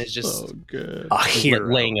 and it's just good.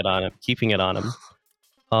 laying it on him, keeping it on him.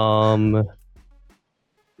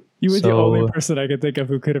 You were the only person I could think of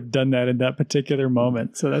who could have done that in that particular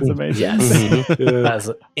moment. So that's amazing. Yes. That's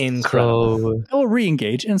incredible. So, I will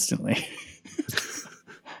re-engage instantly.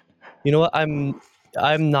 you know what? I'm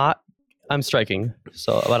striking.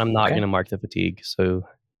 So, but I'm not going to mark the fatigue. So,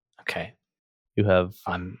 okay, you have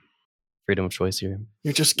freedom of choice here.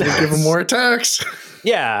 You're just gonna give him more attacks.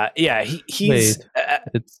 Yeah. He's.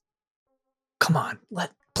 It's Come on,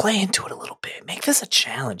 play into it a little bit. Make this a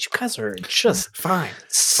challenge. You guys are just fine.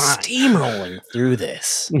 steamrolling through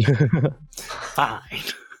this. Fine.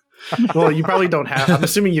 Well, you probably don't have. I'm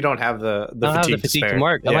assuming you don't have the fatigue to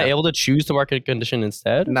mark. Am I able to choose to mark a condition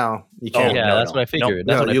instead? No, you can't. That's what I figured.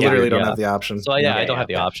 No, you literally don't have the option. So I don't have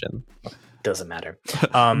the option. Doesn't matter.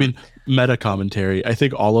 I mean, meta commentary. I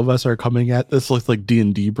think all of us are coming at this with like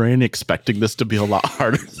D&D brain, expecting this to be a lot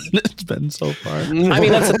harder than it's been so far. I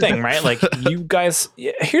mean, that's the thing, right? Like, you guys.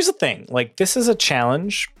 Here's the thing. Like, this is a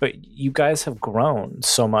challenge, but you guys have grown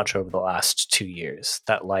so much over the last 2 years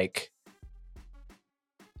that like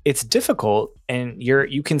it's difficult, and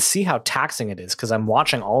you can see how taxing it is because I'm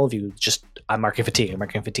watching all of you. Just I'm marking fatigue.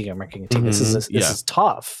 Mm-hmm. This is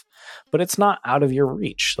tough. But it's not out of your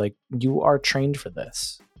reach. Like, you are trained for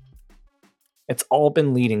this. It's all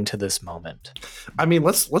been leading to this moment. I mean,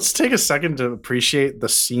 let's take a second to appreciate the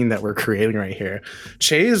scene that we're creating right here.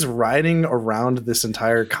 Che is riding around this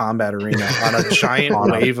entire combat arena on a giant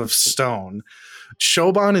wave of stone.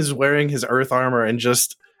 Shoban is wearing his earth armor and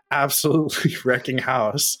just absolutely wrecking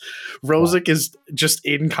house. Rozak is just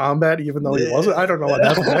in combat, even though he wasn't. I don't know what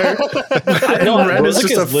happened there. No, Ren is Rozak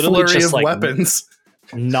just a literally flurry just of like weapons.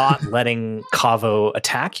 Not letting Kavo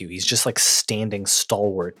attack you. He's just like standing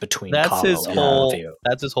stalwart between Kavo and all of you.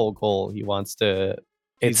 That's his whole goal. He wants to.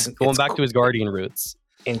 It's going back to his guardian roots.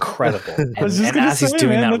 Incredible. And as he's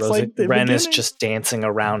doing that, Ren is just dancing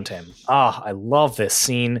around him. I love this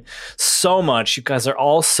scene so much. You guys are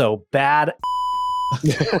all so bad.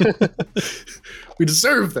 We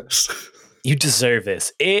deserve this. You deserve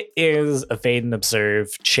this. It is evade and observe.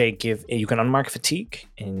 Che, you can unmark fatigue,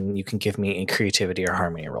 and you can give me a creativity or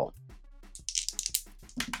harmony roll.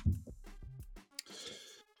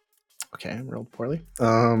 Okay, I rolled poorly.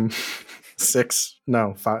 6.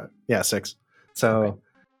 No, 5. Yeah, 6. So,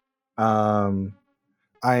 I'm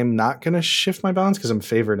not gonna shift my balance because I'm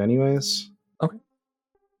favored anyways. Okay.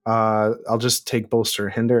 I'll just take bolster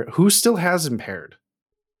hinder. Who still has impaired?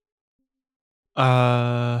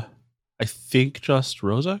 I think just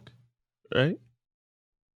Rozak, right?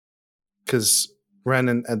 Because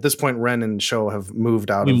at this point, Ren and Sho have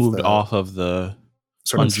moved out. We moved off of the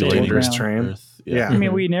sort of dangerous terrain. Yeah. I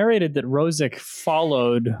mean, we narrated that Rozak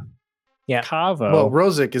followed. Kavo. Well,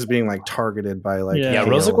 Rozak is being like targeted by like. Yeah,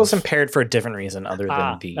 Rozak was impaired for a different reason other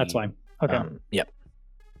than the. That's why. Okay. Yep.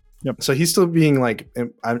 So he's still being like,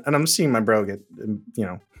 and I'm seeing my bro get,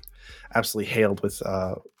 absolutely hailed with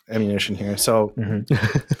ammunition here. So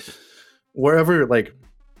wherever, like,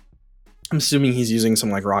 I'm assuming he's using some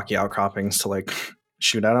like rocky outcroppings to like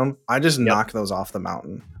shoot at him. I just knock those off the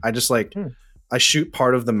mountain. I just like I shoot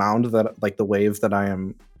part of the mound that like the wave that I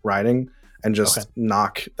am riding and just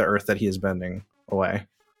knock the earth that he is bending away.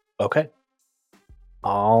 Okay.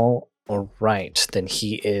 All right. Then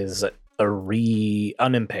he is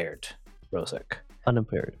unimpaired, Rozak.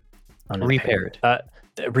 Unimpaired. Repaired.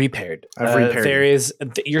 Repaired. I've repaired. There is.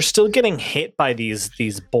 You're still getting hit by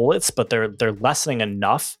these bullets, but they're lessening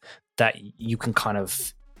enough that you can kind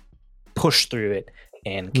of push through it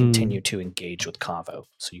and continue to engage with Kavo.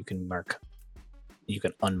 So you can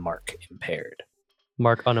unmark impaired.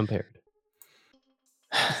 Mark unimpaired.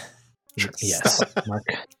 Yes, Mark.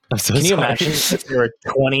 So can you imagine if there were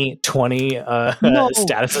 20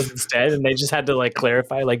 statuses instead, and they just had to like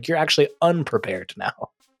clarify, like you're actually unprepared now.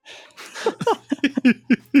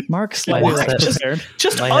 Mark slightly prepared.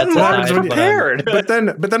 Just unmarked prepared. But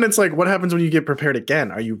then it's like, what happens when you get prepared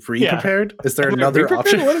again? Are you pre-prepared? Is there another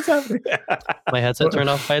option? What is happening? My headset turned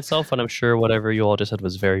off by itself, and I'm sure whatever you all just said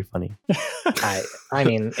was very funny. I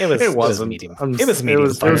mean, it wasn't medium. It was medium.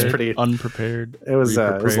 It was pretty unprepared. It was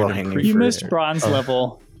low hanging. You missed bronze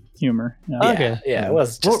level humor. Okay. Yeah, it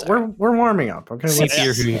was. Just, we're warming up. Okay.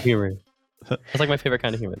 C-tier humor. That's like my favorite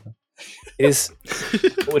kind of humor, though.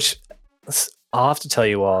 Which I'll have to tell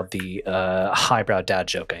you all the highbrow dad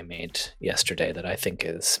joke I made yesterday that I think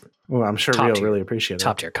is. Well, I'm sure Rio really appreciated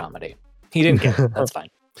top tier comedy. He didn't get it. That's fine.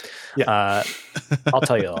 Yeah. I'll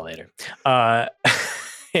tell you all later.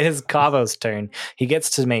 It is Kavo's turn. He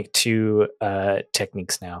gets to make 2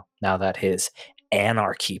 techniques now that his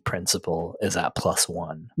anarchy principle is at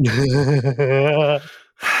 +1.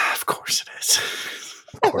 Of course it is.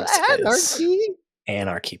 Of course it is.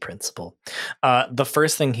 Anarchy principle. The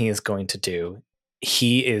first thing he is going to do,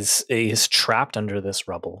 he is trapped under this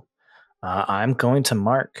rubble. I'm going to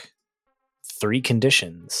mark 3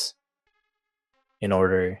 conditions in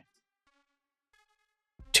order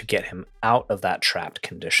to get him out of that trapped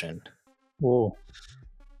condition. Whoa.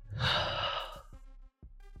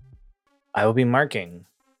 I will be marking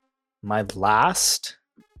my last.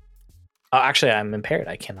 Actually, I'm impaired.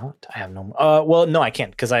 I cannot. I have no. Well, no, I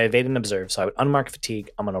can't because I evade and observe. So I would unmark fatigue.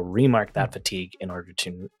 I'm going to remark that fatigue in order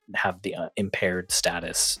to have the impaired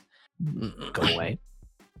status go away.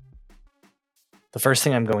 The first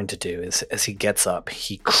thing I'm going to do is, as he gets up,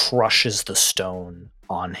 he crushes the stone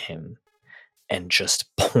on him and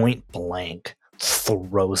just point blank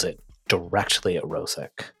throws it directly at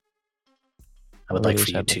Rozek. I would like for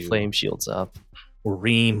you to flame shields up.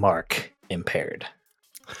 Remark impaired.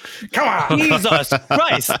 Come on! Jesus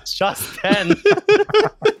Christ, Justin.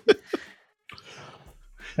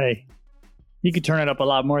 Hey, you could turn it up a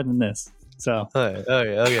lot more than this. So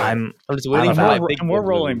Okay. I'm just waiting for my big and we're boy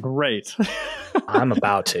rolling move. great. I'm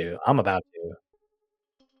about to.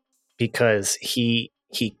 Because he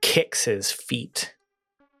kicks his feet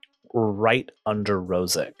right under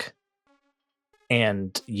Rozek.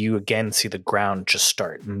 And you again see the ground just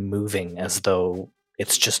start moving as though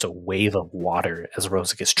it's just a wave of water as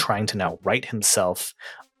Rozek is trying to now right himself,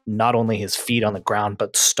 not only his feet on the ground,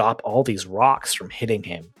 but stop all these rocks from hitting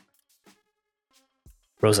him.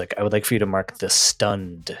 Rozek, I would like for you to mark the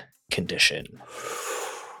stunned condition.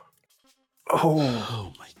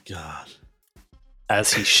 Oh my god.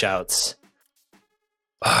 As he shouts,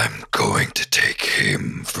 I'm going to take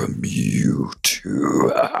him from you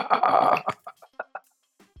too.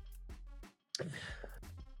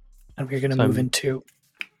 and we're going to move into...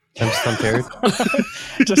 I'm still impaired.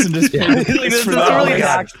 Justin just It's for really the-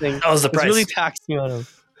 taxing. That was the It's price. really taxing on him.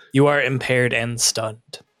 You are impaired and stunned.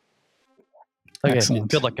 Okay,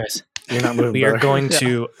 Excellent. good luck, guys. You're not moving. We are brother. going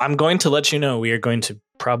to... I'm going to let you know we are going to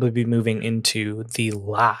probably be moving into the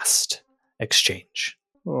last exchange.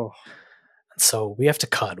 Oh, So we have to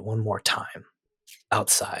cut one more time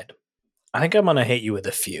outside. I think I'm going to hit you with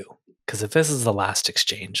a few, because if this is the last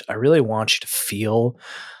exchange, I really want you to feel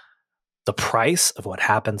the price of what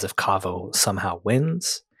happens if Kavo somehow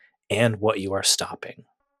wins and what you are stopping.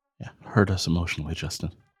 Yeah, hurt us emotionally,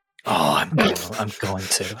 Justin. Oh, I'm going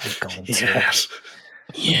to. Yes.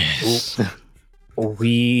 Yes.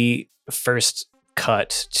 We first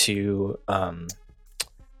cut to a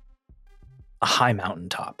high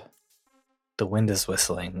mountaintop. The wind is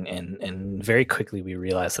whistling, and very quickly we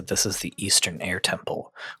realize that this is the Eastern Air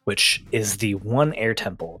Temple, which is the one air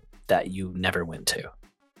temple that you never went to.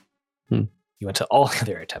 You went to all the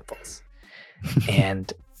other air temples.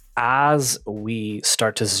 And as we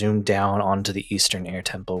start to zoom down onto the Eastern Air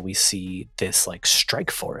Temple, we see this like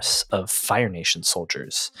strike force of Fire Nation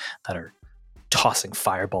soldiers that are tossing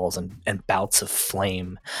fireballs and bouts of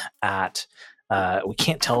flame at... we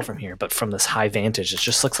can't tell from here, but from this high vantage, it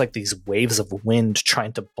just looks like these waves of wind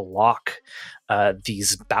trying to block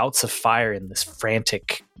these bouts of fire in this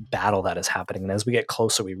frantic battle that is happening. And as we get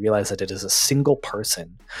closer, we realize that it is a single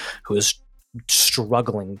person who is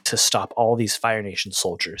struggling to stop all these Fire Nation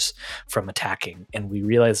soldiers from attacking. And we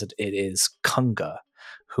realize that it is Kunga,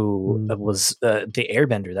 who was the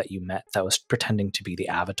airbender that you met that was pretending to be the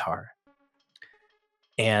Avatar.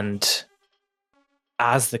 And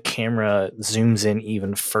as the camera zooms in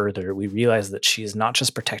even further, we realize that she is not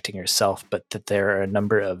just protecting herself, but that there are a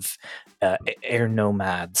number of air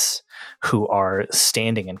nomads who are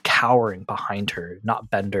standing and cowering behind her, not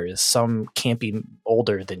benders. Some can't be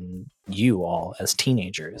older than you all as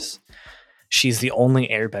teenagers. She's the only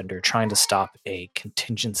airbender trying to stop a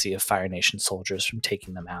contingency of Fire Nation soldiers from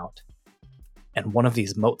taking them out. And one of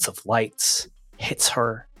these motes of lights hits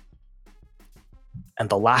her. And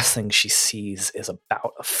the last thing she sees is a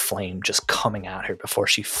bout of flame just coming at her before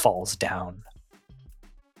she falls down.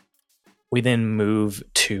 We then move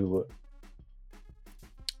to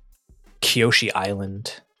Kyoshi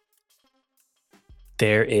Island.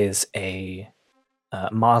 There is a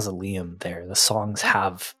mausoleum there. The songs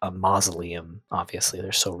have a mausoleum. Obviously,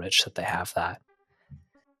 they're so rich that they have that.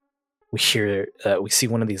 We see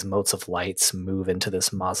one of these motes of lights move into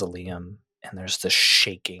this mausoleum, and there's this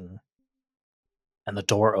shaking. And the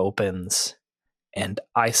door opens, and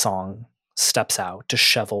Aisong steps out,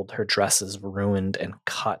 disheveled, her dress is ruined and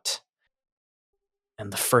cut.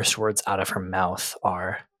 And the first words out of her mouth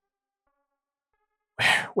are,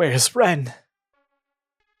 Where's Ren?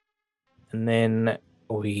 And then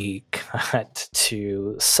we cut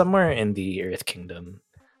to somewhere in the Earth Kingdom,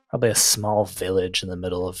 probably a small village in the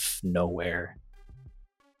middle of nowhere.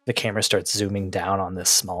 The camera starts zooming down on this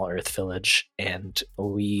small Earth village, and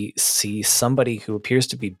we see somebody who appears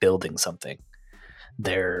to be building something.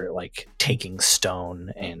 They're like taking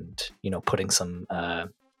stone and, putting some...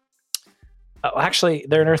 actually,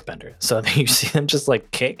 they're an earthbender. So you see them just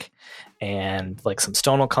like kick, and like some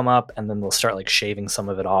stone will come up, and then they'll start like shaving some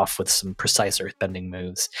of it off with some precise earthbending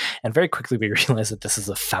moves. And very quickly we realize that this is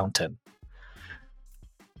a fountain.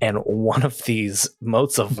 And one of these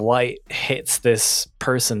motes of light hits this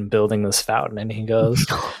person building this fountain, and he goes,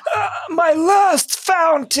 my last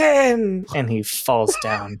fountain! And he falls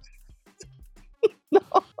down.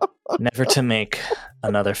 Never to make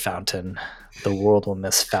another fountain. The world will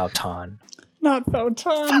miss Fountain. Not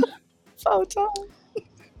Fountain. Fountain.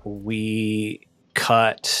 We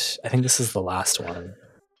cut, I think this is the last one.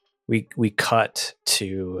 We cut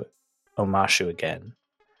to Omashu again.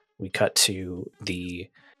 We cut to the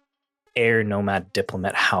air nomad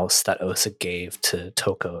diplomat house that Osa gave to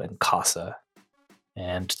Toko and Kasa.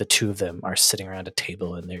 And the two of them are sitting around a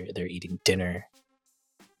table, and they're eating dinner.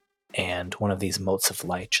 And one of these motes of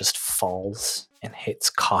light just falls and hits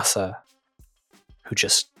Kasa, who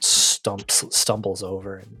just stumbles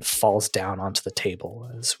over and falls down onto the table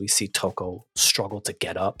as we see Toko struggle to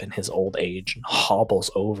get up in his old age and hobbles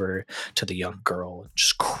over to the young girl and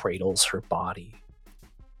just cradles her body.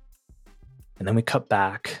 And then we cut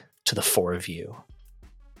back to the four of you.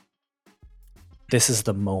 This is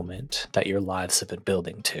the moment that your lives have been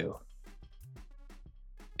building to.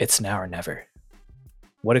 It's now or never.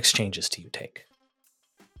 What exchanges do you take?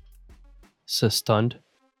 So stunned.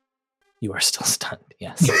 You are still stunned,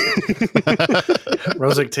 yes.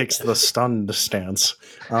 Rozek takes the stunned stance.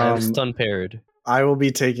 I'm stun paired. I will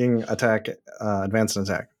be taking attack, advance and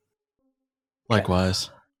attack.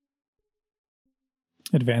 Likewise.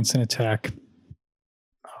 Advance and attack.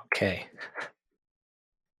 Okay.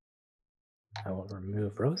 I will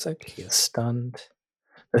remove Rozek. He is stunned.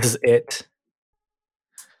 This is it.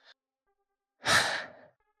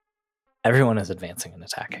 Everyone is advancing and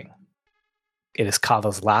attacking. It is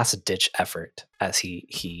Kavo's last-ditch effort, as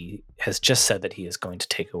he has just said that he is going to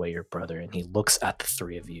take away your brother, and he looks at the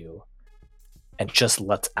three of you and just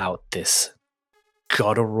lets out this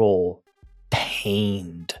guttural,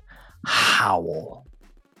 pained howl.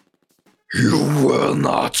 You will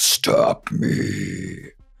not stop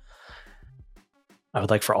me. I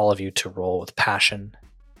would like for all of you to roll with passion.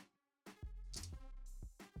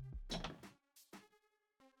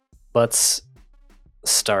 Let's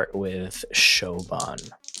start with Shoban.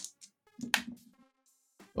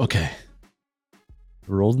 Okay.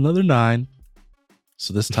 Rolled another 9.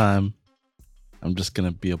 So this time, I'm just going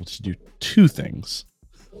to be able to do 2 things.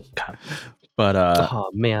 Okay. But, Oh,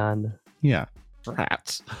 man. yeah.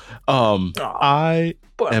 Rats. I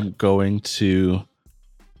am going to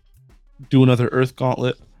do another Earth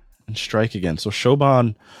Gauntlet and strike again. So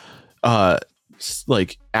Shoban,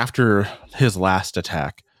 like after his last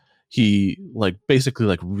attack, he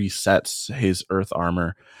basically resets his Earth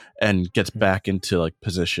armor and gets back into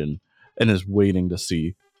position and is waiting to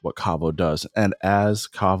see what Kavo does. And as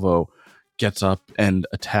Kavo gets up and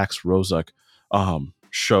attacks Rozek,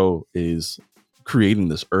 Sho is creating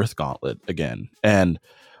this Earth Gauntlet again and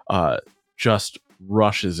just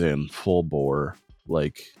rushes in full bore.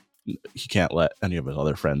 He can't let any of his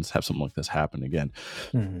other friends have something like this happen again.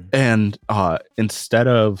 Mm-hmm. And instead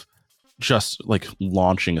of just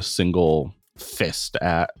launching a single fist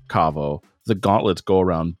at Kavo, the gauntlets go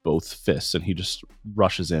around both fists, and he just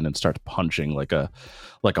rushes in and starts punching like a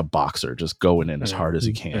boxer, just going in as hard as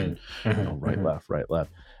he can. Right,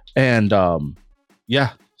 left. And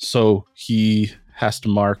so he has to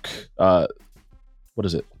mark what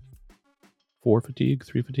is it? 4 fatigue,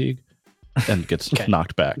 3 fatigue, and gets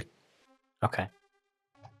knocked back. Okay.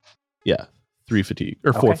 Yeah, 3 fatigue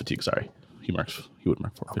or 4 fatigue. Sorry, he would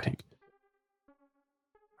mark 4 fatigue.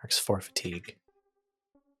 Marks 4 fatigue,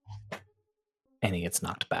 and he gets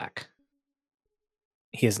knocked back.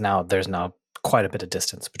 There's now quite a bit of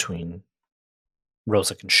distance between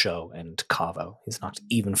Rozek and Sho and Kavo. He's knocked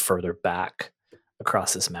even further back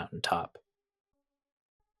across this mountaintop.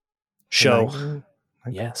 Sho,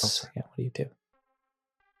 yes. Yeah, what do you do?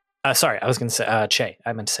 Sorry, I was going to say Che.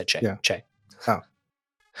 I meant to say Che. Yeah. Che.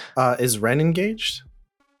 Oh. Is Ren engaged?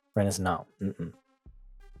 Ren is no. Mm-mm.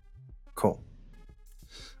 Cool.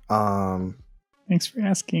 Thanks for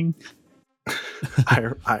asking.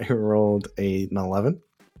 I rolled an 11.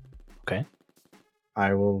 Okay.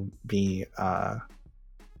 I will be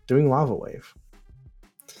doing Lava Wave.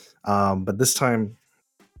 But this time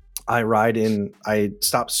I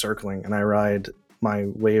stop circling and I ride my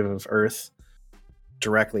wave of earth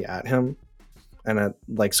directly at him. And at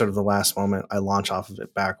like sort of the last moment, I launch off of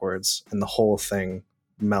it backwards and the whole thing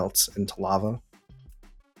melts into lava.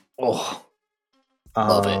 Oh,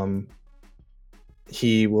 love it.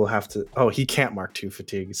 He will have to, he can't mark 2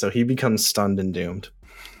 fatigue. So he becomes stunned and doomed.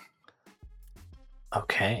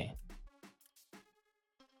 Okay.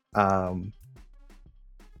 Yeah.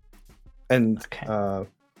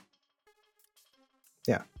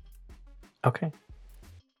 Okay.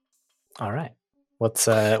 All right. What's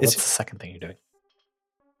the second thing you're doing?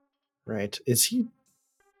 Right. Is he?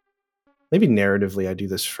 Maybe narratively, I do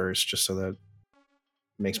this first, just so that it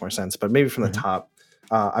makes more sense. But maybe from the top,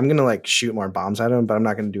 I'm gonna like shoot more bombs at him, but I'm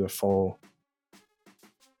not gonna do a full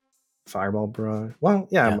fireball barrage. Well,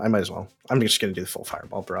 yeah. I might as well. I'm just gonna do the full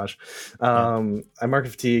fireball barrage. I mark a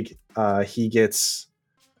fatigue. He gets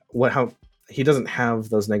he doesn't have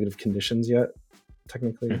those negative conditions yet,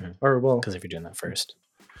 technically, or well, because if you're doing that first,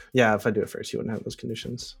 yeah, if I do it first, he wouldn't have those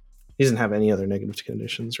conditions. He doesn't have any other negative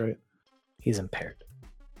conditions, right? He's impaired.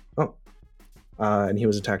 Oh, and he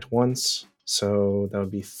was attacked once, so that would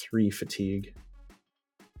be 3 fatigue.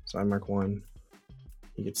 So I mark 1.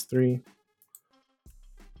 He gets 3,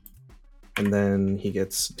 and then he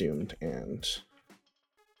gets doomed and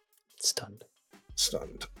stunned.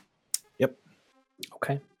 Yep.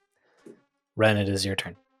 Okay. Ren, it is your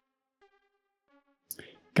turn.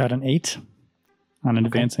 Got an 8 on an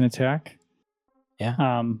advancing attack.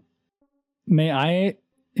 Yeah. May I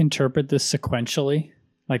interpret this sequentially?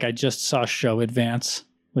 Like I just saw Show advance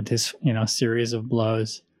with his, series of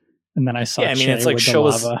blows, and then I saw. Yeah, I mean, Che it's like with Show the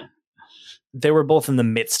was. lava. They were both in the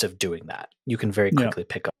midst of doing that. You can very quickly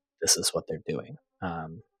pick up. This is what they're doing.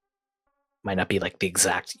 Might not be like the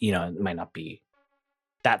exact. It might not be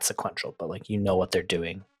that sequential, but like what they're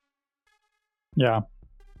doing. Yeah,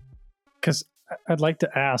 because I'd like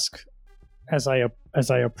to ask as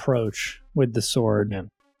I approach with the sword. Yeah.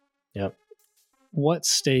 Yep. What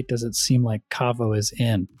state does it seem like Kavo is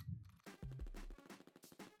in?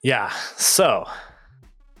 Yeah, so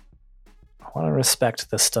I want to respect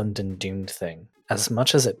the stunned and doomed thing. As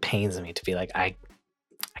much as it pains me to be like, I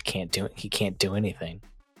can't do it. He can't do anything.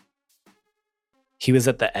 He was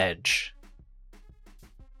at the edge.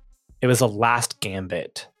 It was a last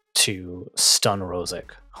gambit to stun Rosic,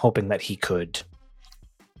 hoping that he could.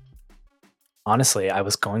 Honestly, I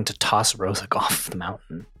was going to toss Rosic off the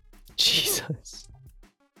mountain. Jesus.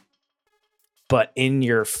 But in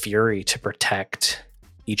your fury to protect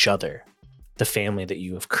each other, the family that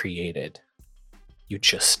you have created, you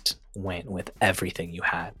just went with everything you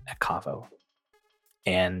had at Kavo.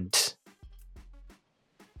 And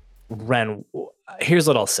Ren, here's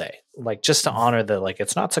what I'll say. Like, just to honor the,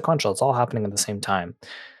 it's not sequential, it's all happening at the same time.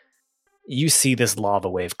 You see this lava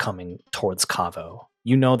wave coming towards Kavo.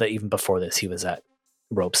 You know that even before this, he was at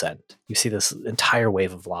Rope's End. You see this entire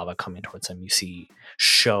wave of lava coming towards him. You see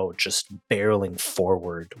Sho just barreling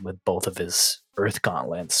forward with both of his earth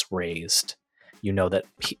gauntlets raised. You know that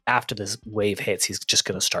after this wave hits, he's just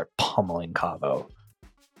going to start pummeling Kavo.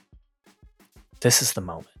 This is the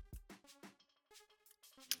moment.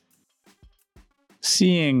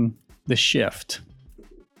 Seeing the shift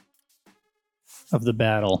of the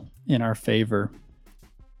battle in our favor,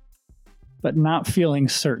 but not feeling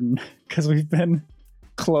certain because we've been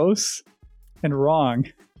close and wrong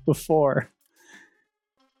before.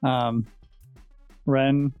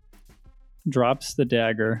 Ren drops the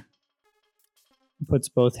dagger, puts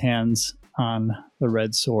both hands on the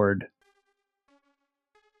red sword,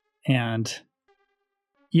 and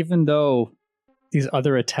even though these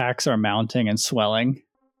other attacks are mounting and swelling,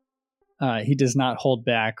 he does not hold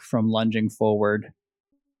back from lunging forward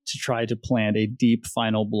to try to plant a deep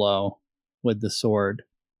final blow with the sword.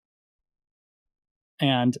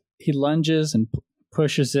 And he lunges and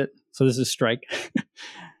pushes it, so this is strike,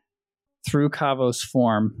 through Kavo's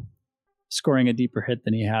form, scoring a deeper hit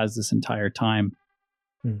than he has this entire time.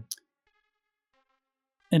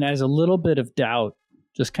 And as a little bit of doubt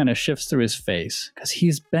just kind of shifts through his face, because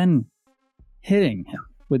he's been hitting him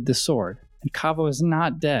with the sword, and Kavo is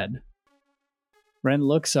not dead, Ren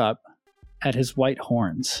looks up at his white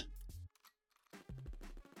horns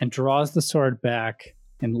and draws the sword back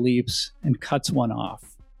and leaps and cuts one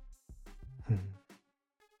off.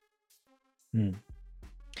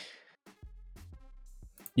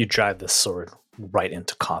 You drive this sword right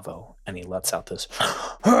into Kavo, and he lets out this.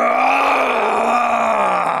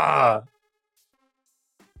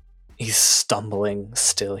 He's stumbling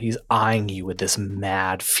still. He's eyeing you with this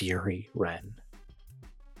mad fury, Ren.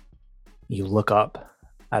 You look up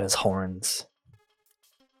at his horns,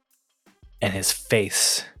 and his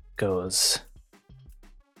face goes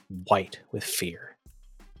white with fear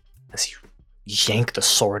as you yank the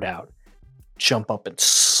sword out, jump up and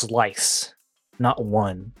slice not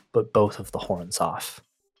one, but both of the horns off.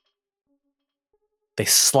 They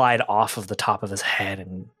slide off of the top of his head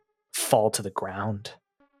and fall to the ground.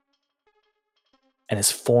 And his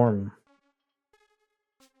form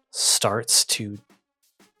starts to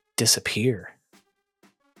disappear.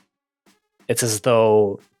 It's as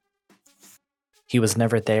though he was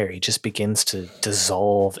never there. He just begins to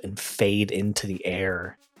dissolve and fade into the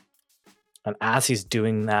air. And as he's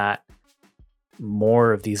doing that,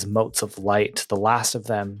 more of these motes of light, the last of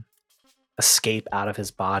them, escape out of his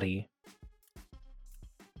body.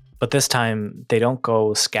 But this time, they don't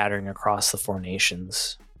go scattering across the four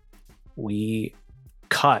nations. We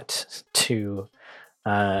cut to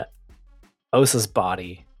Osa's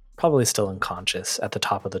body, probably still unconscious, at the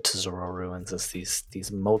top of the Tesoro ruins as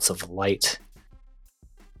these motes of light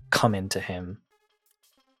come into him.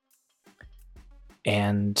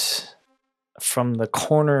 And from the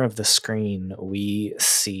corner of the screen, we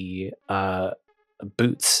see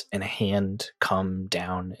boots and a hand come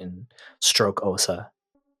down and stroke Osa.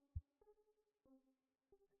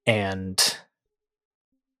 And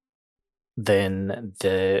then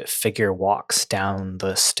the figure walks down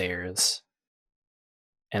the stairs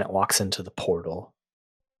and it walks into the portal.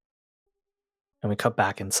 And we cut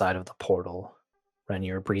back inside of the portal when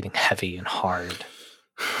you're breathing heavy and hard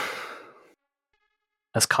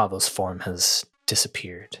as Kavo's form has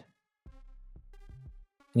disappeared.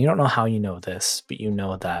 And you don't know how you know this, but you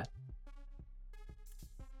know that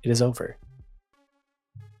it is over.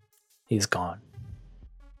 He's gone.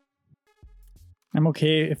 I'm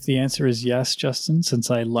okay if the answer is yes, Justin,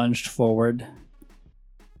 since I lunged forward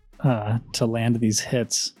to land these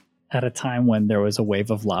hits at a time when there was a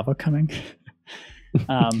wave of lava coming.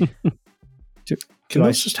 Can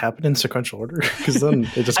those just happen in sequential order? Because then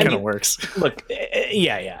it just kind of works. Look,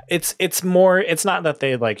 yeah. It's more. It's not that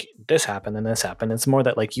they like this happened and this happened. It's more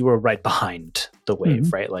that like you were right behind the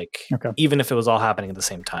wave, right? Like even if it was all happening at the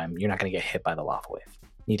same time, you're not going to get hit by the lava wave.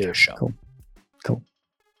 Neither is Show. Cool.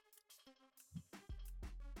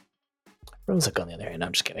 Rozek on the other hand,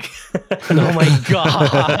 I'm just kidding. Oh my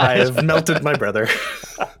god! I have melted my brother.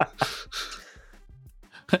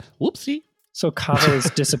 Whoopsie. So Kava is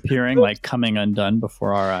disappearing, like coming undone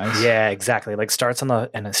before our eyes. Yeah, exactly. Like starts on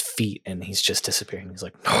his feet and he's just disappearing. He's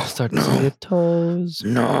like, No, Start to see your toes.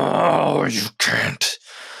 no, you can't.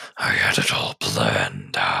 I had it all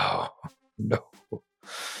planned out. No.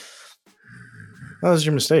 That was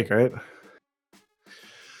your mistake, right?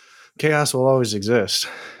 Chaos will always exist,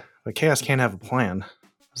 but chaos can't have a plan.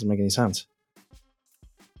 Doesn't make any sense.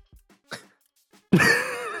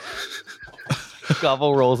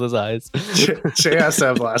 Gavo rolls his eyes. Shay has to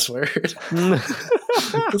have the last word.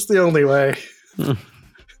 That's the only way.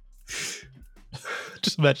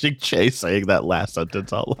 Just imagining Che saying that last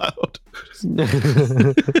sentence out loud.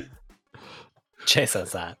 Che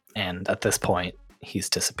says that, and at this point, he's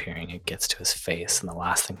disappearing. It gets to his face, and the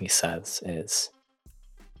last thing he says is,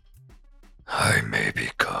 I may be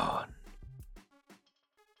gone,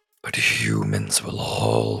 but humans will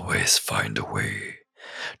always find a way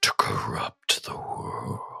to corrupt the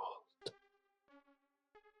world.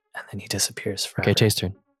 and then he disappears forever. Okay, Chase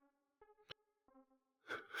turn.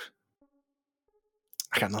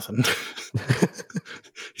 I got nothing.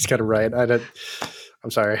 He's got it right.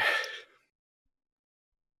 I'm sorry.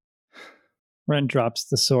 Ren drops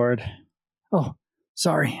the sword. Oh,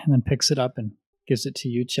 sorry. And then picks it up and gives it to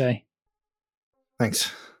you, Che.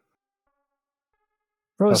 Thanks.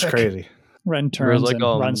 Rosic. That's crazy. Ren turns Rosic, and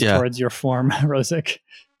runs towards your form, Rosic.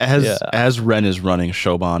 As Ren is running,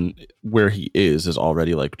 Shoban, where he is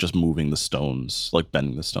already like just moving the stones, like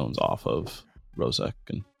bending the stones off of Rosic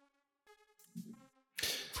and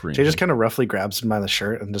Jay just kind of roughly grabs him by the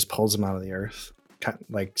shirt and just pulls him out of the earth, kind of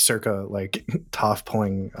like circa like Toph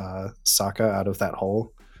pulling Sokka out of that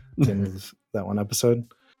hole at the end of that one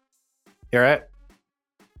episode. You all right?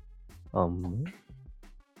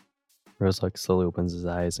 Rosic slowly opens his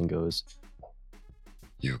eyes and goes,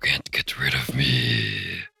 You can't get rid of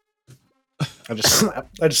me. I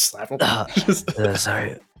just slap him.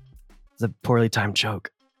 sorry. It's a poorly timed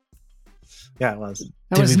joke. Yeah, it was.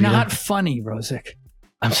 That was not funny, Rosic.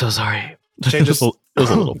 I'm so sorry. Jay just it was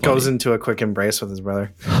a little goes funny. into a quick embrace with his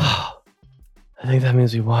brother. I think that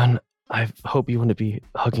means we won. I hope you wouldn't be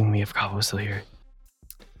hugging me if Kava was still here.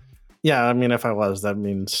 Yeah, I mean, if I was, that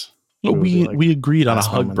means We agreed on a last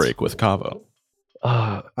hug moments. break with Kavo.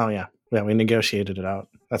 Oh yeah, we negotiated it out.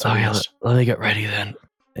 That's what Oh we yeah, missed. let me get ready then.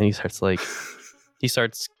 and he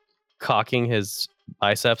starts cocking his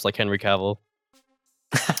biceps like Henry Cavill.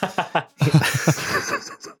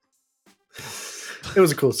 It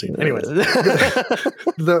was a cool scene. Anyways,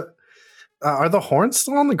 are the horns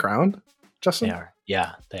still on the ground, Justin? They are.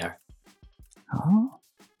 Yeah, they are. Oh.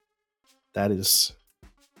 That is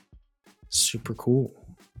super cool.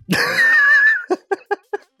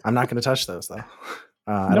 I'm not going to touch those though.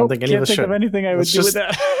 I don't think any of us should. Of anything I would do with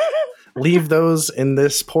that. Leave those in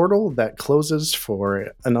this portal that closes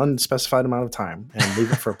for an unspecified amount of time, and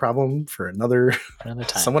leave it for a problem for another time.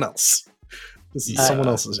 Someone else. This is someone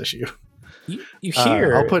else's issue. You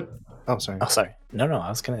hear? I'll put. Oh, sorry. Oh, sorry. No. I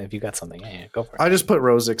was gonna. If you got something, yeah, go for it. I just put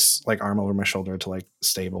Rozik's like arm over my shoulder to like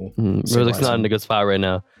stable. Rozik's not in a good spot right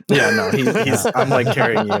now. Yeah, no, he's. I'm like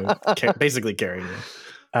carrying you, basically carrying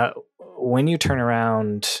you. When you turn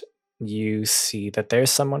around, you see that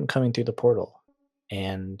there's someone coming through the portal,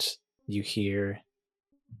 and you hear,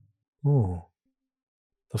 "Oh,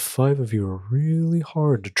 the 5 of you are really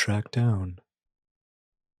hard to track down."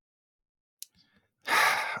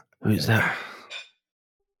 Who's that?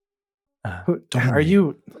 Are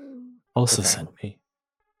you? Osa sent me.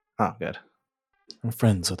 Oh, good. I'm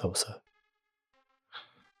friends with Osa.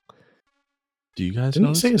 Do you guys Didn't know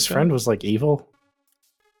you say his friend was like evil?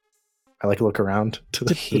 I like look around to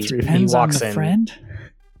the three. He walks on the in. Friend?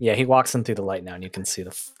 Yeah, he walks in through the light now, and you can see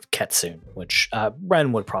the Ketsune, which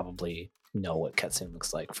Ren would probably know what Ketsune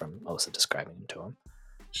looks like from Osa describing him to him.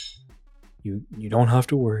 You don't have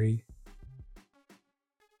to worry.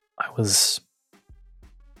 I was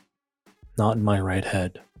not in my right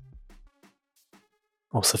head.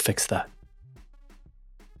 Osa fixed that.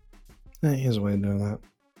 Yeah, he has a way of doing that.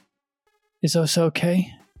 Is Osa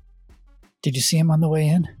okay? Did you see him on the way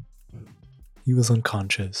in? He was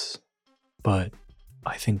unconscious, but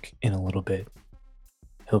I think in a little bit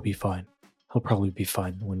he'll be fine. He'll probably be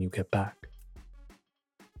fine when you get back.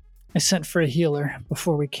 I sent for a healer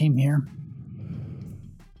before we came here.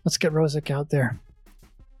 Let's get Rozik out there.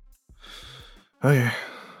 Okay.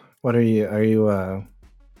 What are you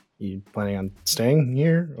planning on staying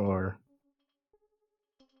here, or?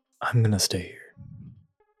 I'm gonna stay here.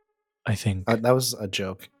 I think That was a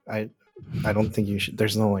joke. I don't think you should.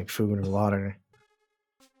 There's no like food or water.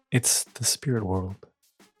 it's the spirit world.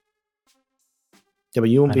 Yeah, but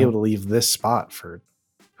you won't be able to leave this spot for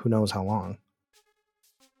who knows how long.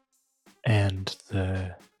 And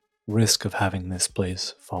the risk of having this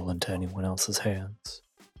place fall into anyone else's hands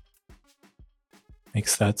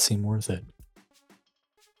makes that seem worth it.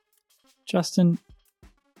 Justin,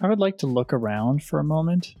 I would like to look around for a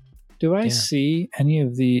moment. Do I see any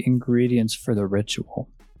of the ingredients for the ritual?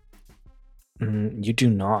 You do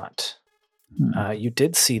not. You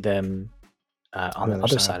did see them on the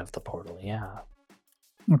other side of the portal, yeah.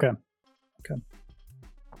 Okay.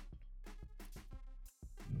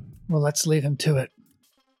 Well, let's leave him to it.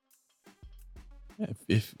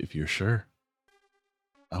 If you're sure,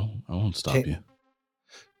 I won't stop you.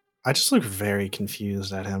 I just look very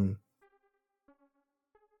confused at him.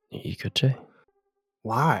 Ikuche?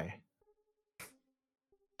 Why?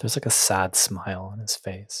 There's like a sad smile on his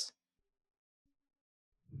face.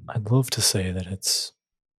 I'd love to say that it's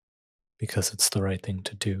because it's the right thing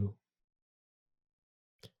to do.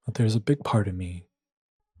 But there's a big part of me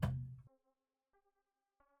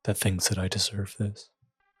that thinks that I deserve this.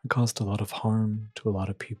 I caused a lot of harm to a lot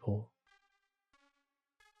of people.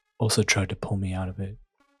 Also tried to pull me out of it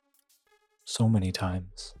so many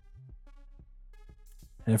times.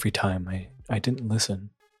 And every time I didn't listen.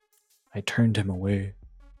 I turned him away.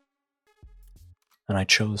 And I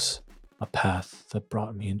chose a path that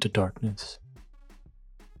brought me into darkness.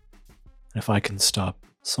 And if I can stop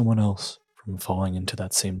someone else from falling into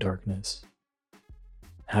that same darkness,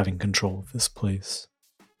 having control of this place,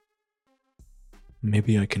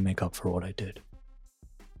 maybe I can make up for what I did.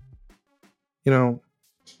 You know,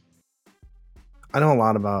 I know a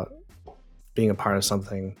lot about being a part of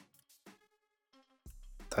something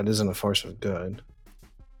that isn't a force of good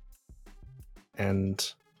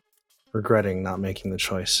and regretting not making the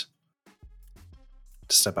choice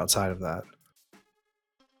to step outside of that.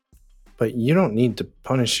 But you don't need to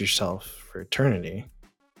punish yourself for eternity.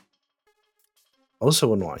 Osa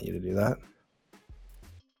wouldn't want you to do that.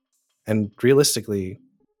 And realistically,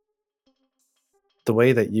 the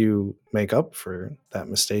way that you make up for that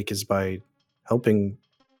mistake is by helping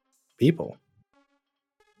people,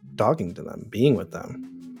 talking to them, being with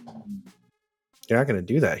them. You're not going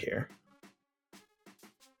to do that here.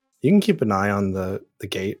 You can keep an eye on the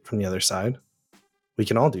gate from the other side. We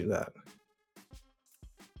can all do that.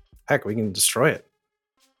 Heck, we can destroy it.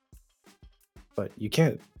 But you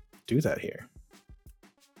can't do that here.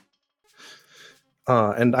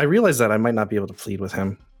 And I realize that I might not be able to plead with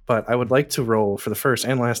him, but I would like to roll for the first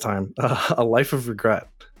and last time a Life of Regret,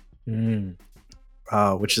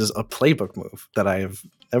 which is a playbook move that I have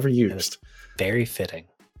never used. Very fitting.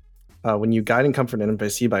 When you guide and comfort an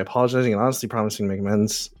NPC by apologizing and honestly promising to make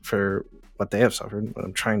amends for what they have suffered, what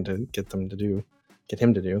I'm trying to get him to do,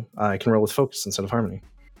 I can roll with focus instead of harmony.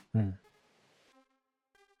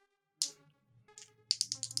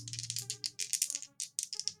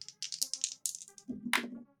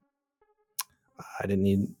 I didn't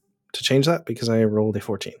need to change that because I rolled a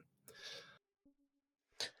 14.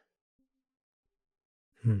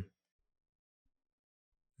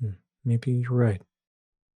 Maybe you're right.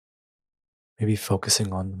 Maybe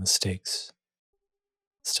focusing on the mistakes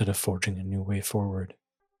instead of forging a new way forward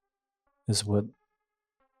is what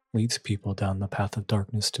leads people down the path of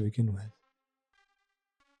darkness to begin with.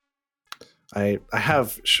 I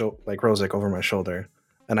have Rozek over my shoulder,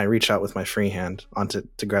 and I reach out with my free hand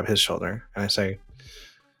to grab his shoulder, and I say,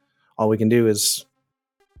 all we can do is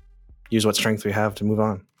use what strength we have to move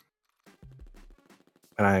on.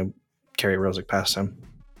 And I carry Rozek past him.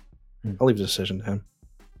 I'll leave the decision to him.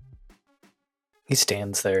 He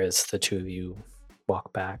stands there as the two of you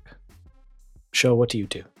walk back. Sho, what do you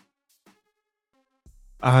do?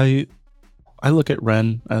 I look at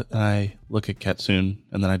Ren, and I look at Ketsune,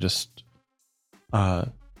 and then I just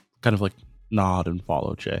kind of like nod and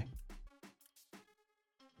follow Jay.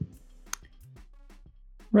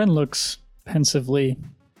 Ren looks pensively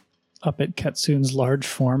up at Ketsune's large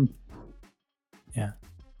form. Yeah.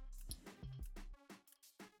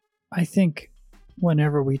 I think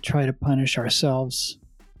whenever we try to punish ourselves,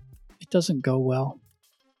 it doesn't go well.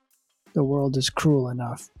 The world is cruel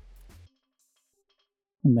enough.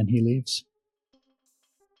 And then he leaves.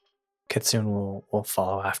 Kitsune will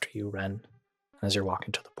follow after you, Ren, as you're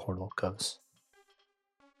walking to the portal goes.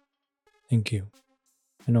 Thank you.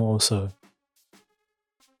 I know also,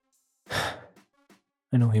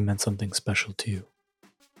 I know he meant something special to you.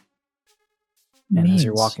 And as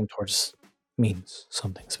you're walking towards, means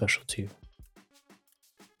something special to you.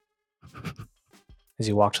 As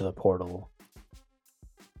you walk to the portal,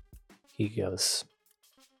 he goes,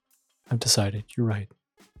 I've decided, you're right,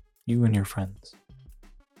 you and your friends,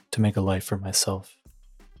 to make a life for myself.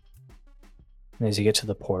 And as you get to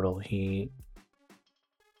the portal,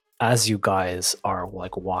 as you guys are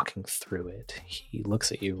like walking through it, he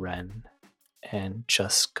looks at you, Ren, and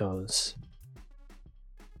just goes,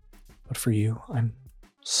 but for you, I'm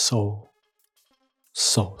so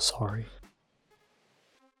sorry.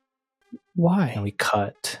 Why? And we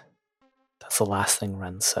cut. That's the last thing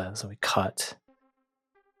Ren says. And we cut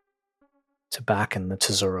to back in the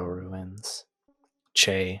Tezuro ruins.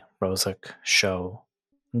 Che, Rozek, Sho,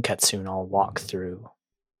 and Ketsune all walk through.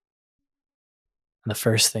 And the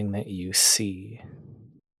first thing that you see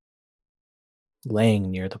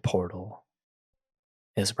laying near the portal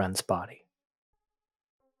is Ren's body.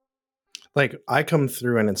 Like, I come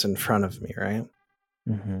through and it's in front of me, right?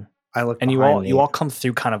 Mm-hmm. I look, and you all come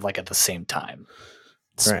through kind of like at the same time.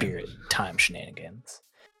 Spirit right. Time shenanigans.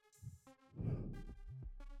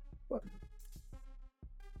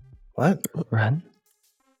 What? Ren?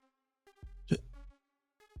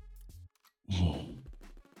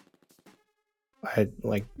 I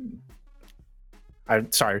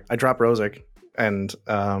drop Rozek and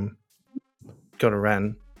go to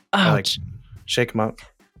Ren. Ouch. I shake him up.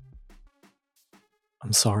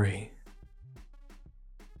 I'm sorry.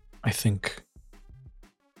 I think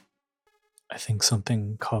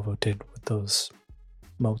something Kavo did with those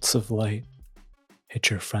motes of light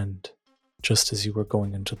hit your friend just as you were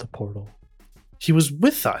going into the portal. He was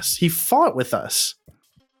with us. He fought with us.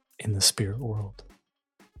 In the spirit world.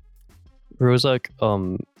 Rozek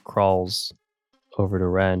crawls over to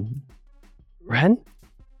Ren. Ren?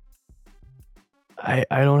 I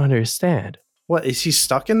don't understand. What, is he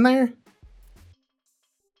stuck in there?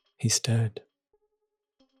 He's dead.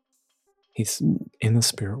 He's in the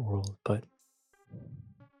spirit world, but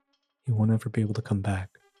he won't ever be able to come back.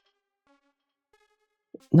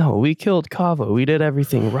 No, we killed Kavo. We did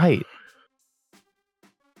everything right.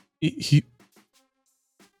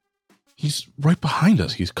 He's right behind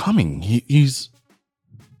us. He's coming. He's...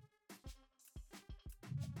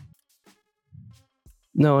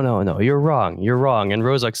 No. You're wrong. And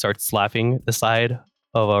Rozek starts slapping the side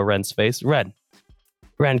of Ren's face. Ren,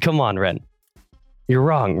 come on, Ren. You're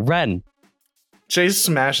wrong. Ren. Jay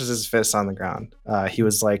smashes his fist on the ground. He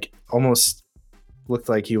was like, almost looked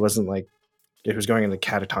like he wasn't like, he was going into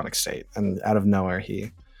catatonic state. And out of nowhere,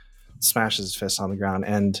 he smashes his fist on the ground.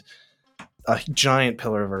 And a giant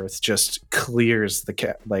pillar of earth just clears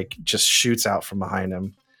just shoots out from behind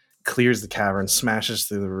him. clears the cavern, smashes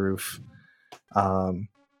through the roof, and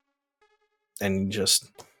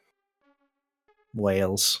just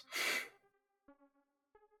wails.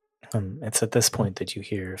 It's at this point that you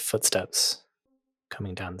hear footsteps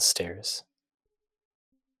coming down the stairs.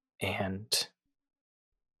 And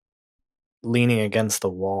leaning against the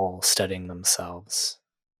wall, steadying themselves,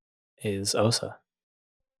 is Osa.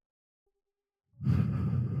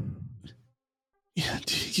 Yeah,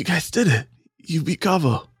 you guys did it. You beat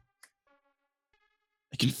Kavo.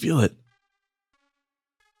 I can feel it.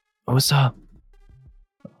 Osa.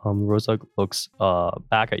 Rozak looks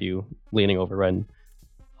back at you, leaning over Ren,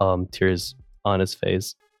 tears on his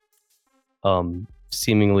face.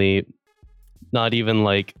 Seemingly not even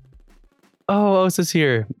like, oh, Osa's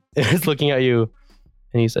here. He's looking at you,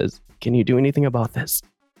 and he says, "Can you do anything about this?"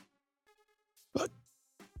 But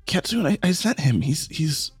Ketsune, I sent him.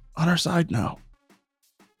 He's on our side now.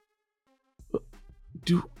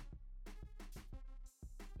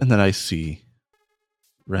 And then I see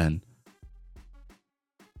Ren.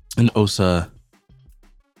 And Osa,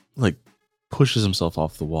 like, pushes himself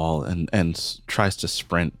off the wall and tries to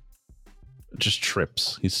sprint. Just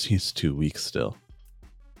trips. He's too weak still.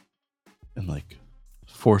 And, like,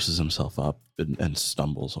 forces himself up and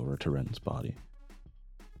stumbles over to Ren's body.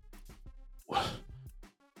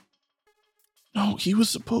 No, he was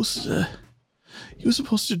supposed to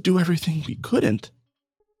do everything we couldn't.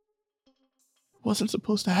 It wasn't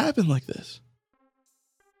supposed to happen like this.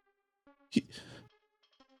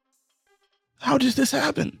 How did this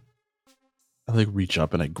happen? I like reach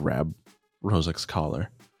up and I grab Rozak's collar.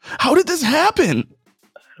 How did this happen?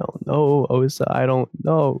 I don't know, Osa. I don't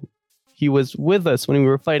know. He was with us when we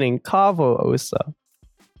were fighting Kavo, Osa.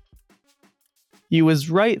 He was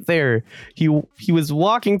right there. He was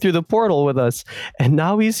walking through the portal with us, and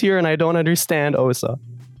now he's here, and I don't understand, Osa.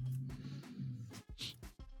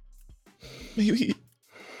 Maybe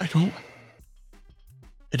I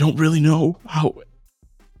don't really know how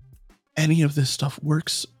any of this stuff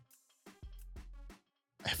works.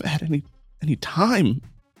 I haven't had any time.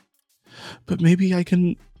 But maybe I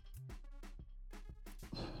can.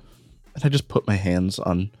 And I just put my hands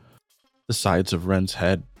on the sides of Ren's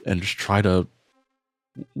head and just try to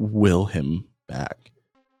will him back.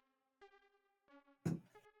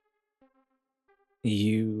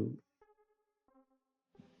 You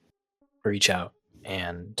reach out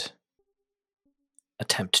and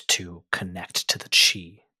attempt to connect to the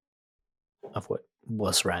chi of what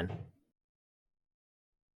was Ren.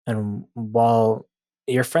 And while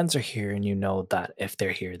your friends are here and you know that if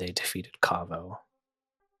they're here, they defeated Kavo,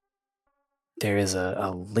 there is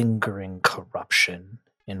a lingering corruption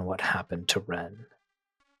in what happened to Ren.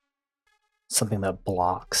 Something that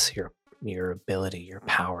blocks your ability, your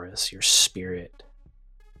powers, your spirit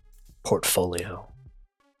portfolio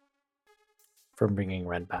from bringing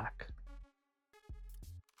Ren back.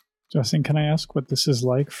 Justin, can I ask what this is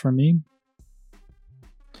like for me?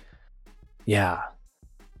 Yeah.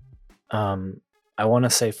 I want to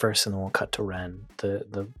say first, and then we'll cut to Ren.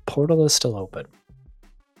 The portal is still open.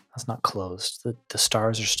 It's not closed. The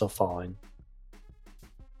stars are still falling.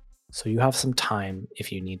 So you have some time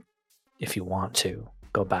if you want to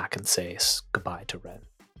go back and say goodbye to Ren.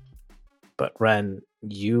 But Ren,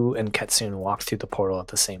 you and Ketsune walk through the portal at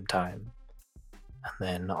the same time. And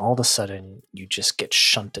then all of a sudden, you just get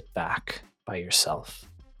shunted back by yourself.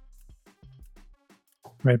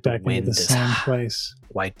 Right back into the same place.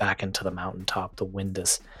 Right back into the mountaintop. The wind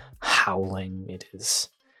is howling. It is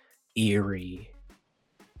eerie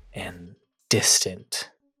and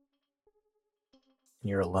distant. And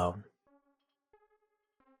you're alone.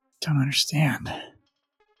 Don't understand.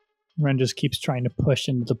 Ren just keeps trying to push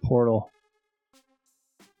into the portal.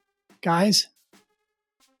 Guys,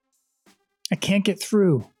 I can't get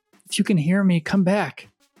through. If you can hear me, come back.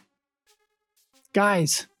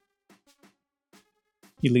 Guys.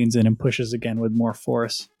 He leans in and pushes again with more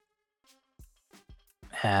force.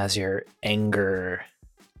 As your anger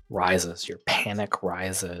rises, your panic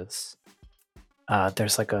rises,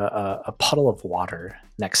 there's like a puddle of water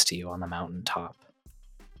next to you on the mountaintop.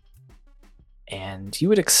 And you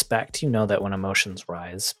would expect, that when emotions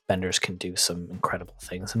rise, benders can do some incredible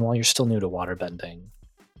things. And while you're still new to water bending,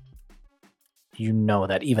 you know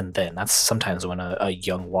that even then, that's sometimes when a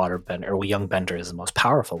young waterbender or a young bender is the most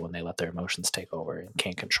powerful, when they let their emotions take over and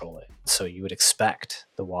can't control it. So you would expect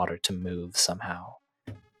the water to move somehow.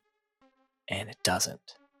 And it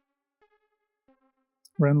doesn't.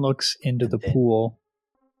 Ren looks into the pool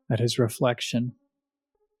at his reflection.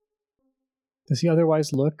 Does he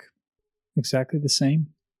otherwise look exactly the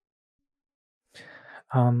same?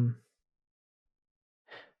 Now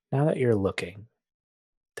that you're looking,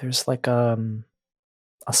 there's like a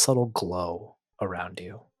subtle glow around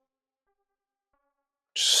you.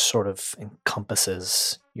 Just sort of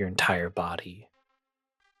encompasses your entire body.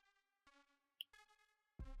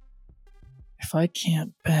 If I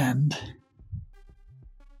can't bend,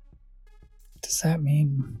 does that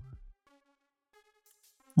mean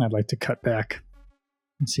I'd like to cut back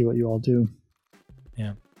and see what you all do?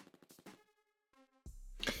 Yeah.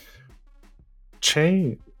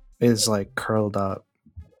 Che is like curled up.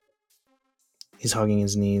 He's hugging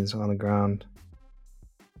his knees on the ground.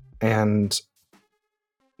 And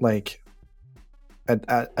like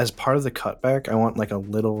as part of the cutback, I want like a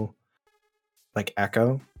little like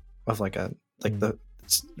echo of like a the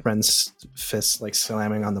Ren's fist like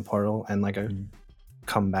slamming on the portal and like a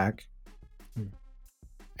comeback.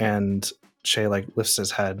 And Che like lifts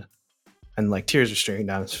his head and like tears are streaming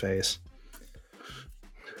down his face.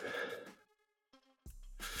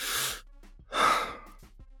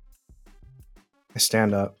 I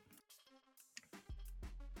stand up.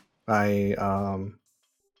 I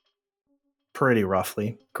pretty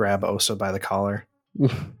roughly grab Osa by the collar,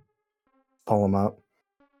 pull him up.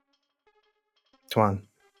 Come on.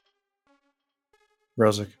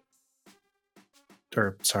 Rozek.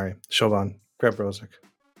 Or, sorry, Shoban. Grab Rozek.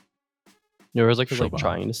 Rozek is like Shoban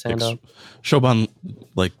trying to stand up. Shoban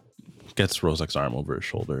like gets Rozek's arm over his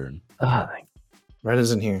shoulder and Red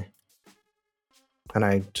isn't here. And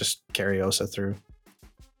I just carry Osa through.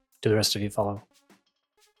 Do the rest of you follow?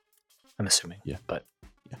 I'm assuming. Yeah. But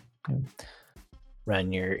yeah.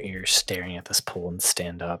 Ren, you're staring at this pool and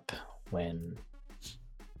stand up when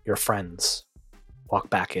your friends walk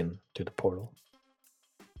back in through the portal.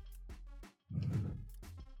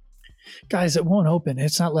 Guys, it won't open.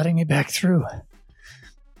 It's not letting me back through. I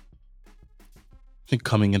think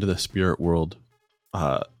coming into the spirit world,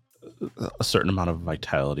 a certain amount of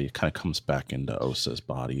vitality kind of comes back into Osa's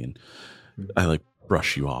body, and I like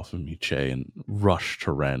brush you off of me, Che, and rush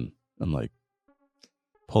to Ren and like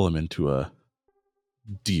pull him into a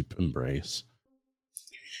deep embrace.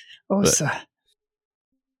 Osa.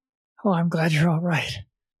 Oh, I'm glad you're all right.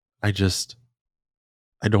 I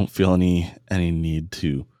don't feel any need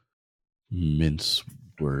to mince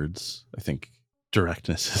words. I think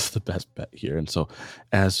directness is the best bet here. And so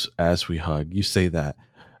as we hug, you say that,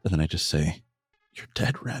 and then I just say, "You're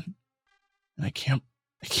dead, Ren. And I can't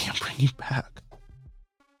bring you back."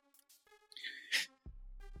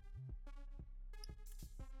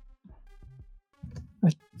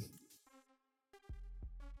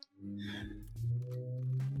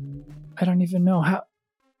 I don't even know how.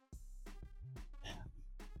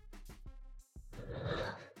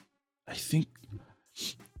 I think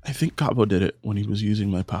Cabo did it when he was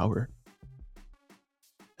using my power.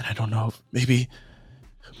 And I don't know if maybe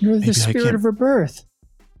You're the spirit of rebirth,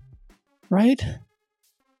 right?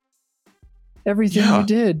 Everything you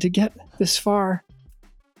did to get this far.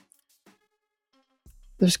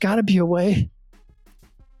 There's got to be a way.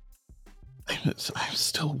 I'm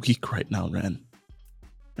still weak right now, Ren.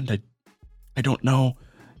 And I don't know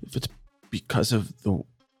if it's because of the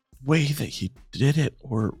way that he did it,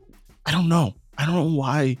 or I don't know. I don't know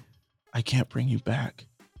why I can't bring you back.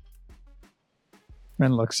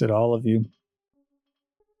 Ren looks at all of you.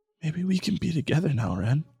 Maybe we can be together now,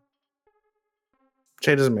 Ren.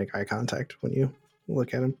 Che doesn't make eye contact when you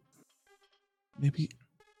look at him. Maybe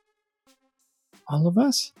all of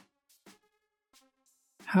us?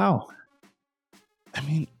 How? I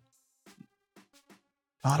mean,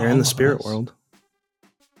 they're in the spirit world,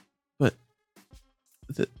 but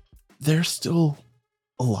they're still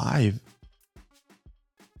alive,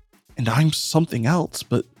 and I'm something else.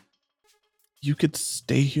 But you could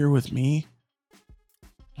stay here with me,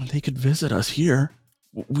 and they could visit us here.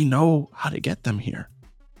 We know how to get them here.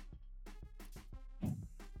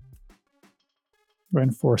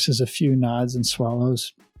 Ren forces a few nods and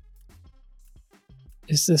swallows.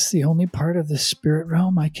 Is this the only part of the spirit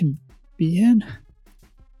realm I can be in?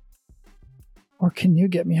 Or can you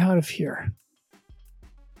get me out of here?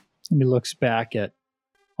 And he looks back at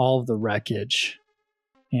all of the wreckage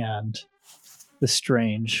and the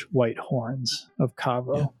strange white horns of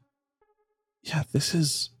Cabo. Yeah, this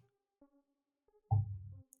is...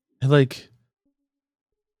 I like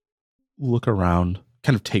look around,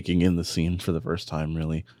 kind of taking in the scene for the first time,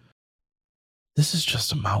 really. This is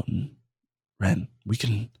just a mountain, Ren. We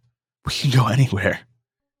can go anywhere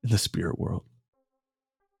in the spirit world.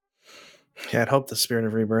 Yeah, I'd hope the Spirit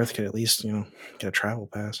of Rebirth could at least, get a travel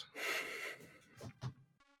pass.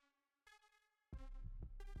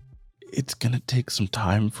 It's going to take some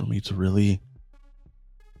time for me to really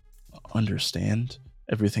understand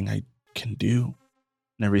everything I can do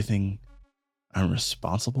and everything I'm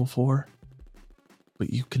responsible for, but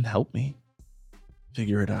you can help me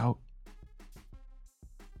figure it out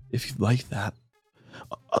if you'd like that.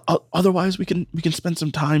 Otherwise, we can spend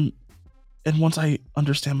some time, and once I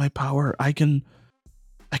understand my power, I can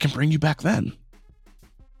bring you back then.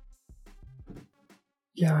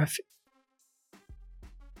 Yeah,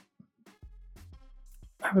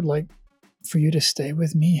 I would like for you to stay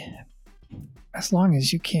with me as long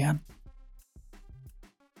as you can.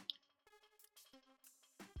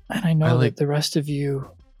 And I know that the rest of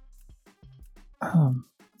you,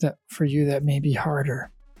 that for you that may be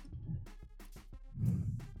harder.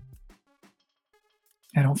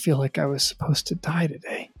 I don't feel like I was supposed to die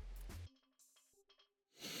today.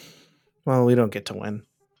 Well, we don't get to win.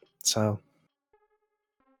 So,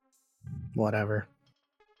 whatever.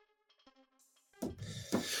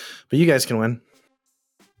 But you guys can win.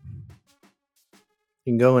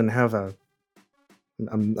 You can go and have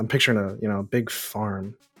I'm picturing a big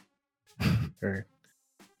farm. Or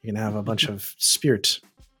you can have a bunch of spirit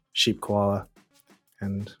sheep koala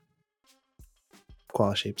and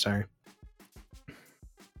koala sheep, sorry.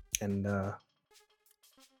 And I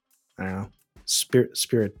don't know,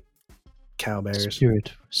 spirit cow bears.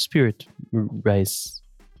 Spirit rice.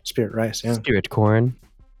 Spirit rice, yeah. Spirit corn.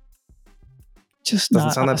 Just Doesn't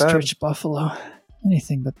not sound that bad. ostrich buffalo.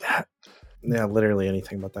 Anything but that. Yeah, literally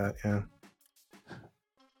anything but that, yeah.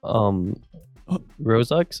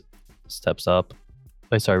 Rozak steps up.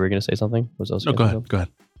 Wait, sorry, we're gonna say something? No, go ahead.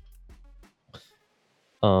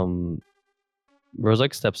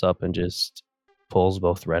 Rozak steps up and just pulls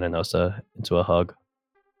both Ren and Osa into a hug.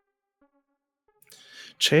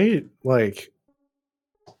 Che,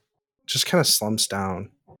 just kind of slumps down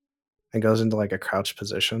and goes into a crouch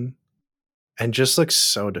position and just looks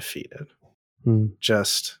so defeated.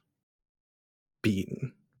 Just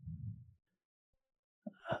beaten.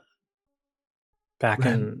 Back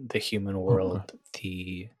in the human world,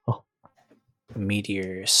 the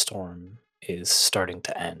meteor storm is starting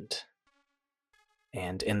to end.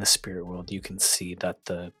 And in the spirit world, you can see that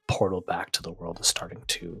the portal back to the world is starting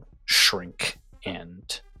to shrink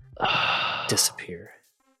and disappear.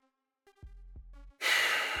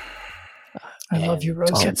 I love you,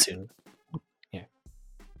 Rose. Soon. Yeah.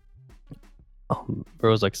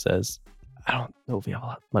 Rozak says, I don't know if we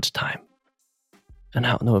have much time. And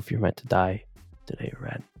I don't know if you're meant to die today,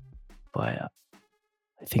 Ren. But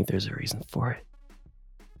I think there's a reason for it.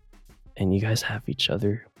 And you guys have each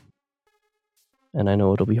other. And I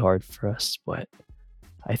know it'll be hard for us, but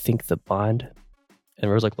I think the bond,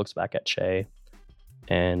 and Rozak looks back at Che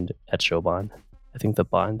and at Shoban, I think the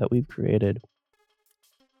bond that we've created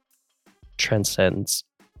transcends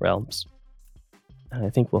realms. And I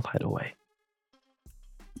think we'll find a way.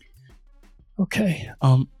 Okay.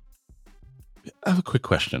 I have a quick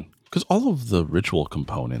question. Because all of the ritual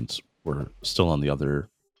components were still on the other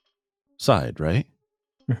side, right?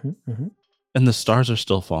 Mm-hmm. And the stars are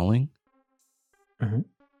still falling?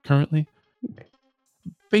 Currently,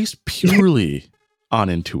 based purely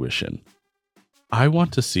on intuition, I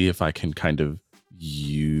want to see if I can kind of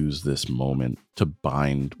use this moment to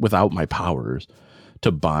bind, without my powers,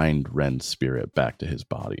 to bind Ren's spirit back to his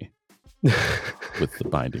body with the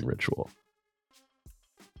binding ritual.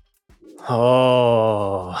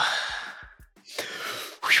 Oh.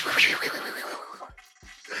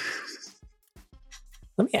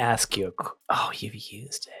 Let me ask you. Oh, you've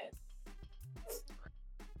used it.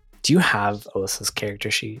 Do you have Osa's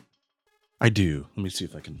character sheet? I do. Let me see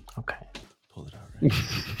if I can pull it out right.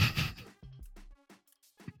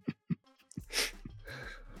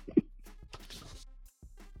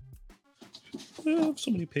 I have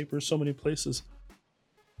so many papers, so many places.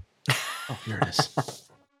 Oh, here it is.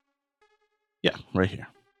 Yeah, right here.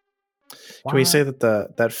 Can we say that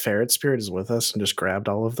that ferret spirit is with us and just grabbed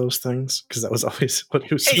all of those things? Because that was always what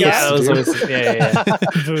he was supposed to do.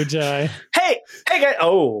 Vujai. Hey guys!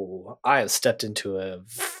 Oh, I have stepped into a.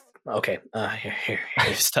 Okay, here.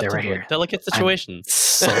 Step They're right into a here. delicate situation.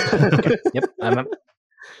 Okay, yep,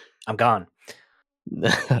 I'm gone.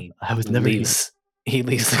 I was never here. He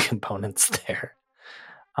leaves the components there.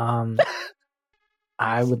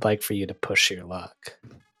 I would like for you to push your luck.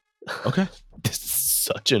 Okay. This is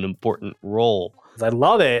such an important role. I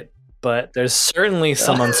love it, but there's certainly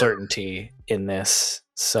some uncertainty in this.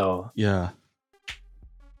 So yeah,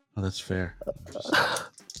 oh, that's fair.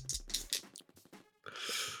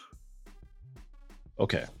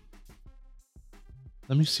 Okay.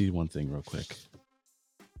 Let me see one thing real quick.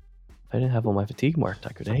 If I didn't have all my fatigue marked,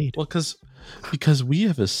 I could aid. Well, because we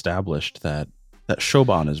have established that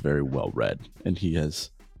Shoban is very well read, and he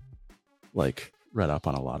has read up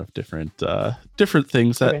on a lot of different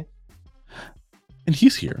things that And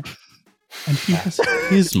he's here. And he has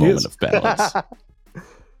his moment of balance.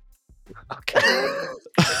 Okay.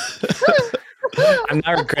 I'm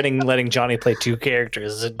not regretting letting Johnny play two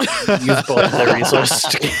characters and use both of their resources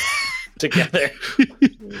together.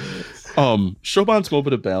 Shoban's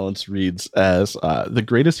moment of balance reads as the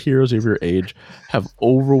greatest heroes of your age may have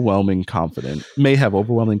overwhelming confidence,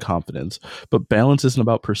 but balance isn't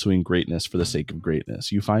about pursuing greatness for the sake of greatness.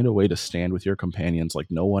 You find a way to stand with your companions like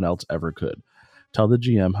no one else ever could. Tell the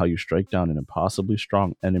GM how you strike down an impossibly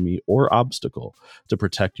strong enemy or obstacle to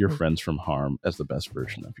protect your friends from harm as the best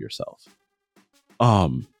version of yourself.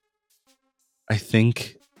 I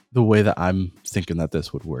think the way that I'm thinking that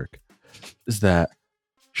this would work is that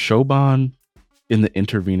Shoban, in the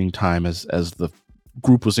intervening time as the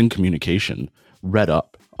group was in communication, read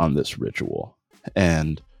up on this ritual.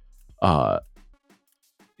 And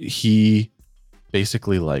he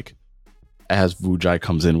basically, like, as Vujai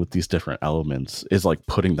comes in with these different elements, is like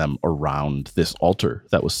putting them around this altar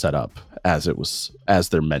that was set up as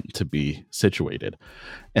they're meant to be situated,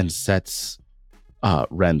 and sets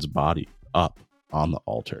Ren's body up on the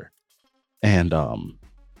altar. And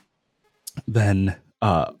then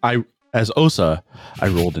as Osa, I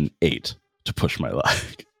rolled an 8 to push my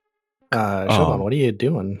leg. Shoban, what are you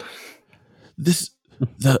doing?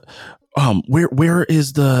 Where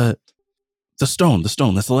is the stone? The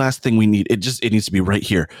stone. That's the last thing we need. It needs to be right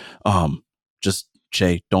here. Just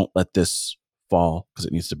Che, don't let this fall because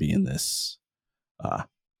it needs to be in this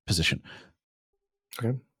position.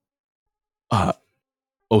 Okay.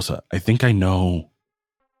 Osa, I think I know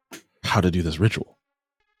how to do this ritual.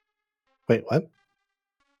 Wait, what?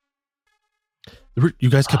 You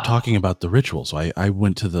guys kept talking about the ritual, so I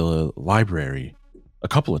went to the library a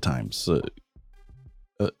couple of times.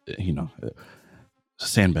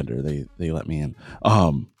 Sandbender, they let me in.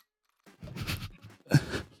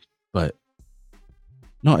 But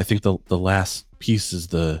no, I think the last piece is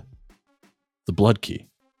the blood key,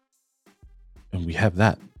 and we have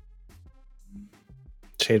that.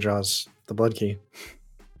 Che draws the blood key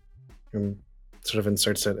and sort of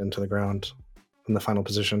inserts it into the ground in the final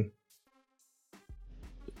position.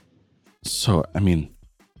 So, I mean,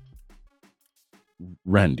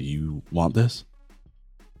 Ren, do you want this?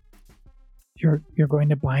 You're going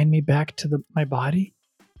to bind me back to my body?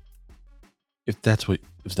 If that's what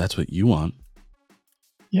you want.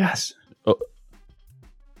 Yes. Oh.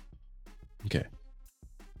 Okay.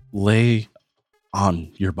 Lay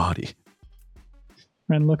on your body.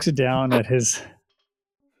 Ren looks down at his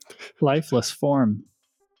lifeless form.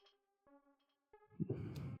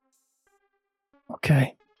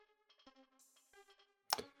 Okay.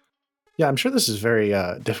 Yeah, I'm sure this is very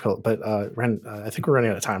difficult, but Ren, I think we're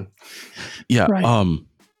running out of time. Yeah. Right.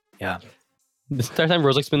 Yeah. This entire time,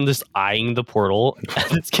 Rozek's been just eyeing the portal,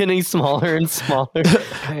 and it's getting smaller and smaller.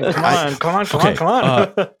 Hey, come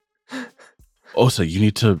on. Osa, you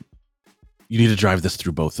need to drive this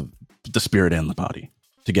through both the spirit and the body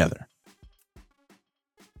together.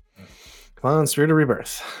 Come on, Spirit of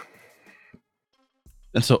Rebirth.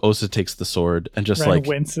 And so Osa takes the sword and just Ren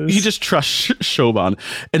winces. he just trusts Shoban,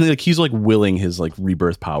 and like he's like willing his like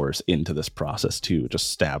rebirth powers into this process too. Just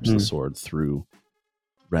stabs the sword through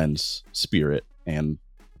Ren's spirit and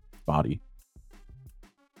body,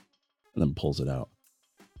 and then pulls it out.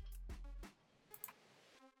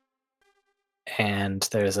 And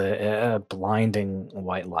there's a blinding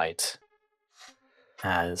white light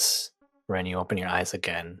as Ren, you open your eyes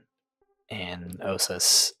again, and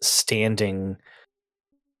Osa's standing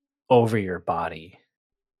over your body.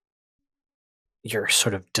 You're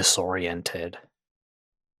sort of disoriented,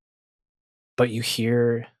 but you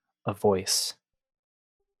hear a voice.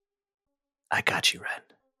 I got you, Ren.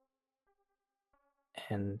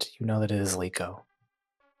 And you know that it is Liko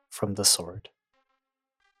from the sword.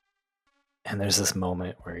 And there's this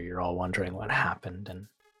moment where you're all wondering what happened, and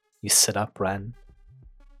you sit up, Ren,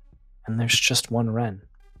 and there's just one Ren.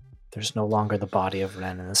 There's no longer the body of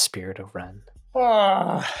Ren and the spirit of Ren.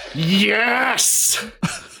 Yes!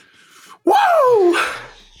 Woo!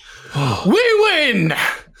 We win!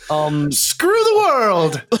 Screw the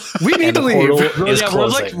world! We need to leave.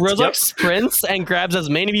 Rozek sprints and grabs as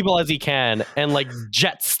many people as he can and like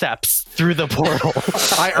jet steps through the portal.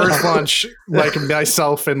 I earth launch like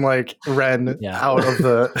myself and like Ren out of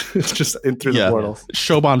the just in through the portal.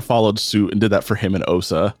 Shoban followed suit and did that for him and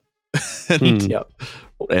Osa. And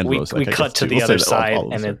we Rozek, cut to the other side,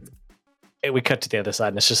 and we cut to the other side,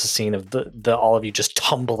 and it's just a scene of the all of you just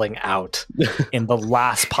tumbling out in the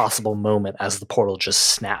last possible moment as the portal just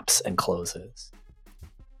snaps and closes.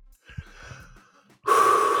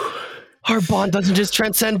 Our bond doesn't just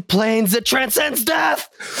transcend planes, it transcends death!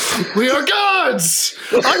 We are gods!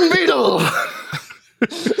 Unbeatable!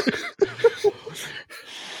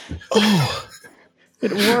 Oh,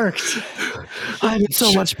 It worked. I'm in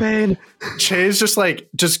so much pain. Chase just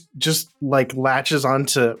latches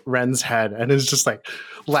onto Ren's head and is just like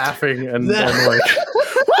laughing and like,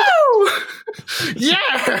 woo!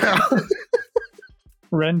 Yeah!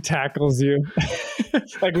 Ren tackles you.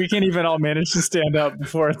 Like we can't even all manage to stand up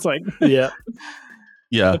before it's like Yeah.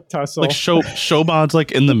 Yeah. a tussle. Like Shobon's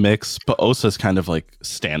like in the mix, but Osa's kind of like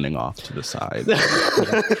standing off to the side.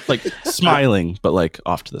 Like smiling, but like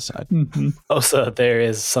off to the side. Mhm. Also, there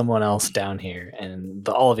is someone else down here, and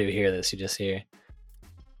all of you hear this. You just hear,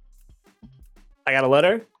 I got a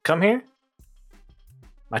letter. Come here.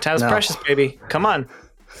 My time is No. precious, baby. Come on.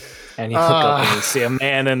 And you look up and you see a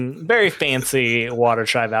man in very fancy Water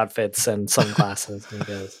Tribe outfits and sunglasses. And he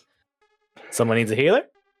goes, someone needs a healer?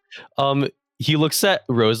 He looks at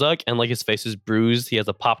Rozak and like his face is bruised. He has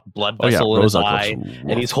a popped blood Oh yeah, vessel in his Rozak eye, looks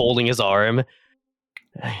and he's holding his arm.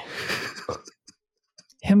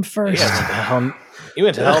 Him first. You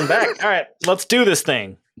went to hell and back. All right, let's do this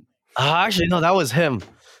thing. Actually, no, that was him.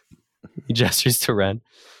 He gestures to Ren.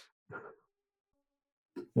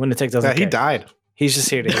 Lunatic doesn't Yeah, he care. died. He's just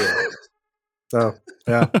here to heal. Oh,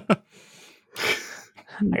 yeah.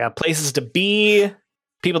 I got places to be,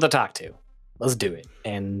 people to talk to. Let's do it.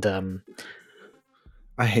 And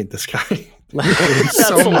I hate this guy. that's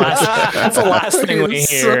the last thing we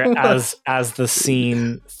So hear much. as the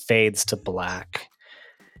scene fades to black.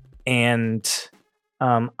 And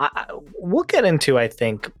we'll get into, I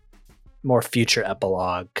think, more future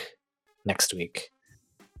epilogue next week.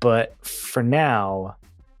 But for now,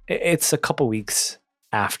 it's a couple weeks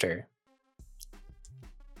after.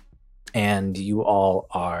 And you all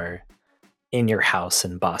are in your house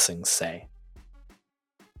in Bossing Say.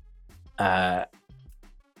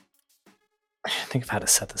 Think of how to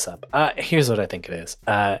set this up. Here's what I think it is.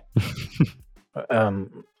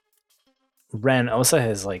 Ren, Osa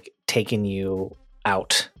has like taken you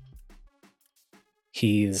out.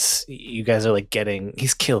 You guys are like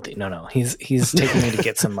he's killed you. No, he's taking you to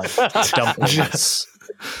get some like dumplings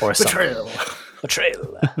or something.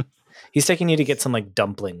 Betrayal. He's taking you to get some like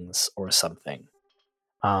dumplings or something.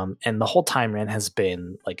 And the whole time Ren has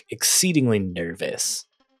been like exceedingly nervous.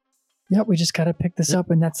 Yep, we just gotta pick this up,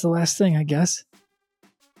 and that's the last thing, I guess.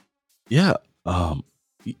 Yeah.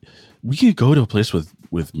 We could go to a place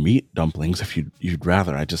with meat dumplings if you'd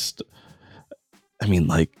rather. I mean,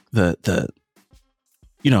 like the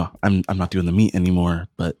I'm not doing the meat anymore,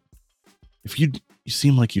 but if you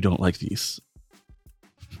seem like you don't like these.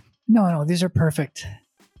 No, these are perfect.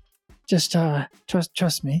 Just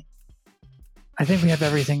trust me. I think we have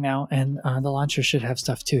everything now, and the launcher should have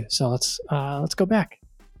stuff too. So let's go back.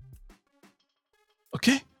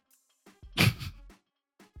 Okay.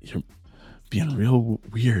 You're being real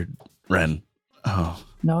weird, Ren. Oh.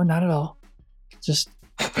 No, not at all.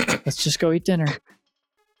 Let's just go eat dinner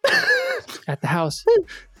at the house.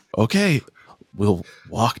 Okay. We'll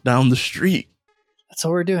walk down the street. That's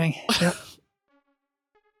what we're doing. Yep.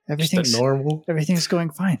 Just a normal. Everything's going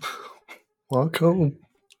fine. Welcome.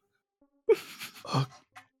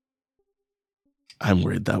 I'm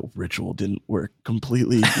worried that ritual didn't work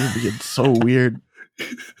completely. You're being so weird.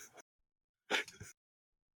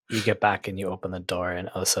 You get back and you open the door, and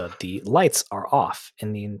Osa, the lights are off.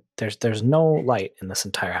 There's no light in this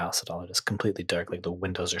entire house at all. It is completely dark. Like the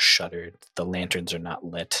windows are shuttered. The lanterns are not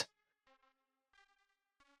lit.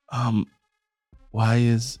 Why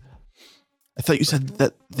is? I thought you said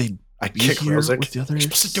that I'd kick here Rozak. with the others.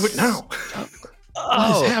 You're supposed to do it now.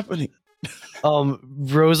 What is happening?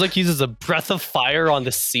 Rozak uses a breath of fire on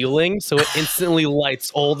the ceiling, so it instantly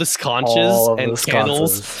lights all the sconches All of and the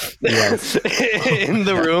candles sconces. Yes. in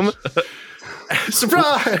the room.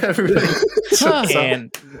 Surprise! Everybody.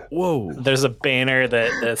 And Whoa! there's a banner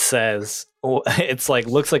that says, it's like,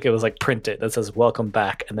 looks like it was like printed, that says "Welcome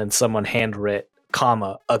back," and then someone handwrit,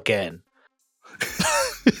 comma, again.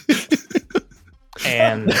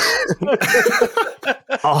 And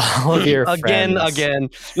all of your Again.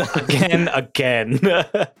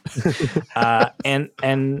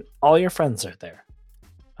 and all your friends are there.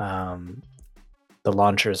 The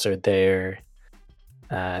launchers are there.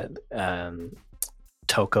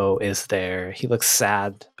 Toko is there. He looks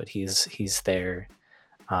sad, but he's there.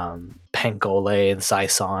 Pangole and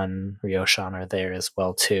Zyson, Ryoshan are there as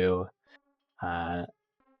well too.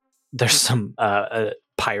 There's some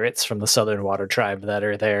pirates from the Southern Water Tribe that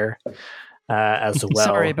are there as well.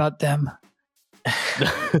 Sorry about them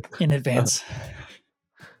in advance.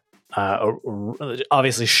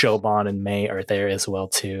 Obviously Shobon and May are there as well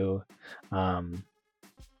too.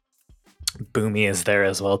 Boomy is there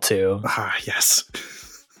as well too. Ah, yes.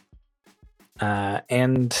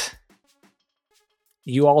 And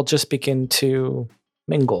you all just begin to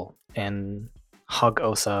mingle and hug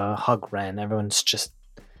Osa, hug Ren. Everyone's just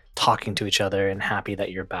talking to each other and happy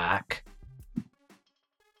that you're back.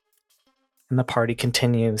 And the party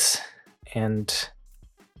continues, and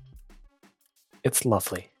it's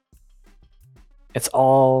lovely. It's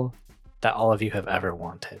all that all of you have ever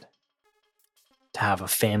wanted. To have a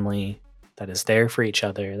family that is there for each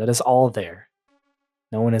other, that is all there.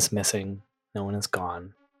 No one is missing, no one is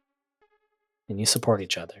gone. And you support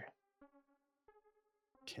each other.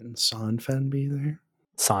 Can Sanfen be there?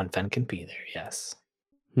 Sanfen can be there, yes.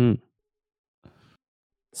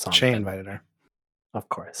 Shay invited her. Of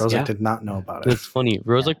course. Rozek did not know about it. It's funny.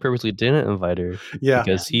 Rozek purposely didn't invite her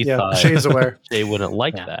because he thought Shay's aware. Shay wouldn't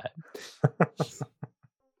like that.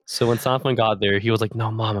 So when Sanfen got there, he was like, "No,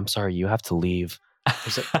 Mom, I'm sorry. You have to leave."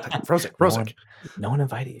 Rozek. No one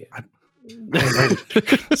invited you. I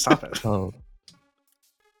invited. Stop it. Oh.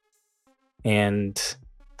 And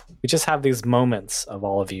we just have these moments of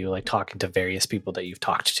all of you like talking to various people that you've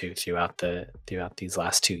talked to throughout these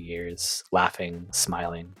last 2 years, laughing,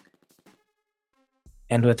 smiling,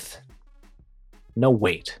 and with no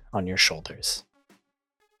weight on your shoulders.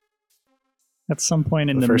 At some point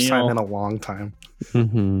in the first meal, time in a long time.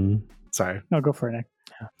 Mm-hmm. Sorry. no, go for it, Nick.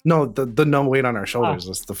 No, the no weight on our shoulders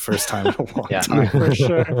was the first time in a long time. For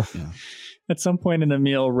sure. Yeah. At some point in the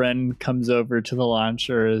meal, Ren comes over to the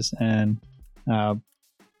launchers and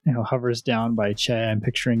hovers down by Che. I'm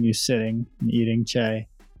picturing you sitting and eating Che.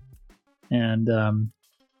 And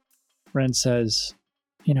Ren says,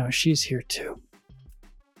 she's here too.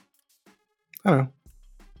 I don't know.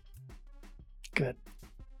 Good.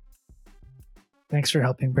 Thanks for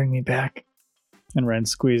helping bring me back. And Ren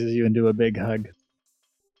squeezes you into a big hug.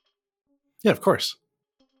 Yeah, of course.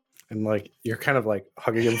 And like you're kind of like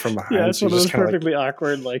hugging him from behind. Yeah, it's so one of you're those just kinda, perfectly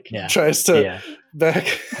awkward, tries to back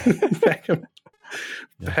him,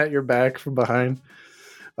 Yeah. pat your back from behind.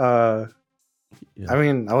 I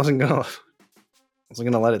mean, I wasn't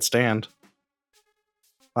gonna let it stand.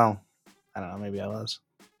 Well, I don't know, maybe I was.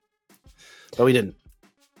 But we didn't.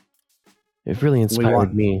 It really inspired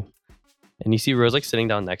won. me. And you see Rose like sitting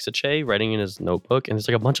down next to Che, writing in his notebook, and there's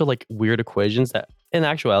like a bunch of like weird equations that in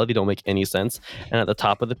actuality don't make any sense. And at the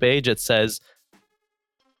top of the page it says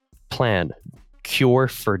plan, cure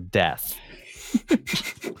for death.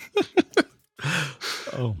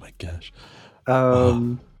 Oh my gosh.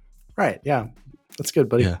 Right, yeah. That's good,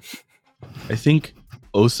 buddy. Yeah. I think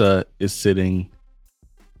Osa is sitting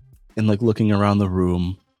and like looking around the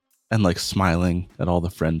room and like smiling at all the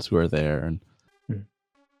friends who are there, and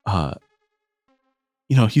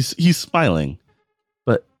he's smiling,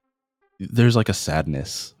 but there's like a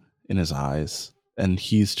sadness in his eyes, and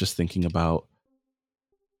he's just thinking about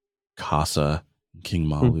Casa, King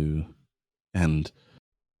Malu, and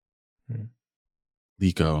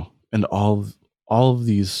Liko, and all of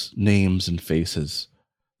these names and faces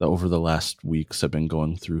that over the last weeks have been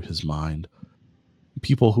going through his mind.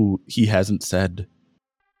 People who he hasn't said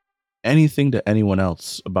anything to anyone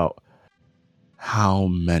else about how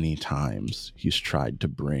many times he's tried to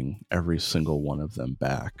bring every single one of them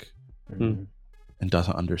back, and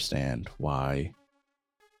doesn't understand why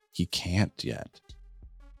he can't yet.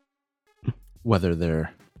 Whether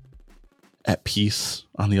they're at peace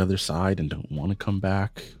on the other side and don't want to come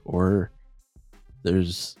back, or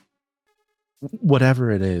there's whatever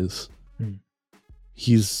it is,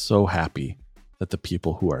 he's so happy that the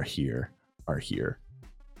people who are here,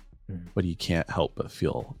 but he can't help but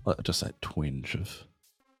feel just that twinge of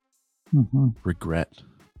regret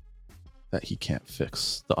that he can't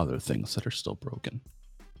fix the other things that are still broken.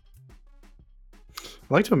 I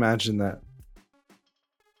like to imagine that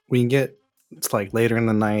we can get, it's like later in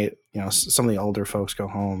the night, some of the older folks go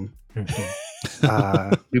home.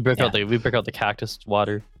 We break out the cactus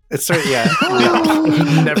water. It's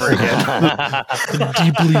never again.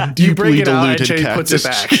 Deeply You break it out and diluted Jay cactus.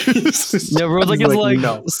 puts it back. No, Rose like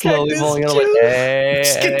is slowly falling out. Like,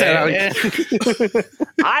 Just get that out.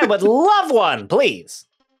 I would love one, please.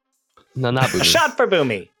 No, not A Boomy. shot for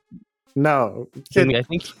Boomy. No. Boomy, I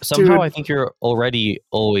think somehow you're already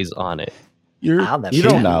always on it. You're Wow, that's you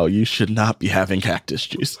don't true. know. You should not be having cactus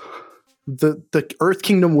juice. The Earth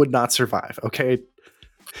Kingdom would not survive, okay?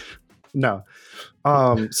 No.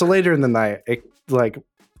 So later in the night, it like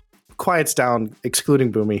quiets down,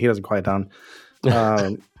 excluding Boomy. He doesn't quiet down.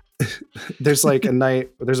 There's like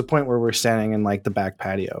there's a point where we're standing in like the back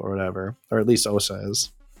patio or whatever, or at least Osa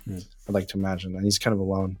is. I'd like to imagine. And he's kind of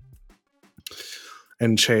alone.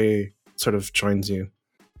 And Che sort of joins you.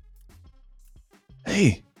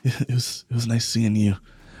 Hey, it was nice seeing you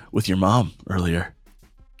with your mom earlier.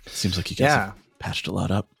 Seems like you guys have patched a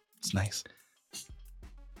lot up. It's nice.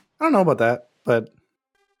 I don't know about that, but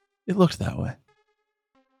it looked that way.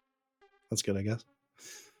 That's good, I guess.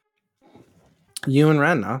 You and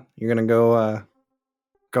Ren, huh? You're gonna go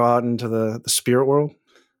out into the spirit world,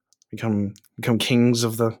 become kings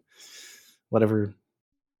of the whatever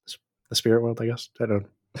the spirit world. I guess I don't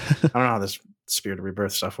know how this spirit of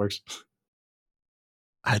rebirth stuff works.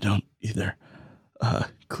 I don't either,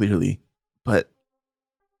 clearly, but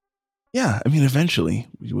yeah, I mean, eventually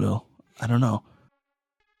we will. I don't know.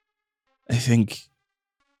 I think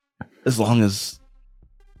as long as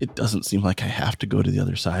it doesn't seem like I have to go to the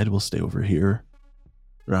other side, we'll stay over here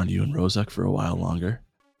around you and Rozak for a while longer.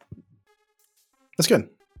 That's good.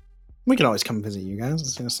 We can always come visit you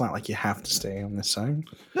guys. It's not like you have to stay on this side.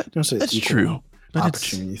 That's true. But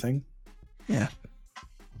opportunity thing. Yeah.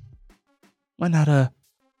 Why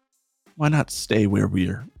not stay where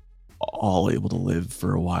we're all able to live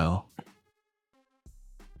for a while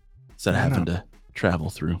instead of having to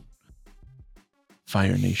travel through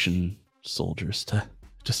Fire Nation soldiers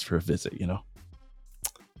just for a visit, you know?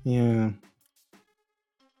 Yeah.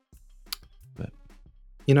 But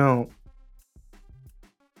I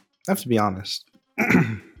have to be honest.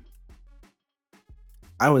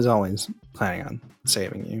 I was always planning on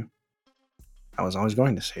saving you. I was always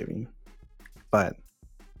going to save you. But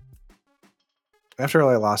after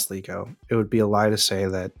I lost Liko, it would be a lie to say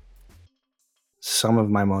that some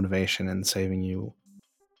of my motivation in saving you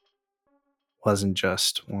wasn't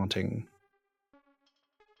just wanting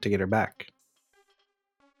to get her back.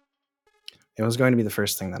 It was going to be the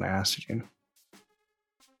first thing that I asked you.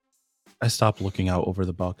 I stop looking out over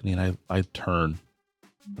the balcony and I turn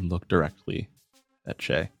and look directly at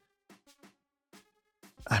Shay.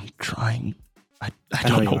 I'm trying. I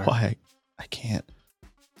don't know why I can't.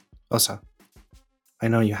 Osa, I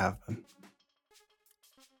know you have been.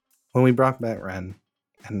 When we brought back Ren,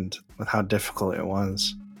 and with how difficult it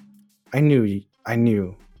was, I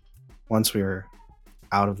knew once we were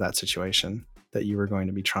out of that situation that you were going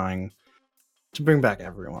to be trying to bring back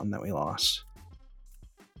everyone that we lost.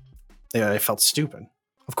 Yeah, I felt stupid.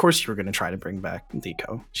 Of course you were going to try to bring back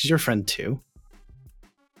Liko. She's your friend too.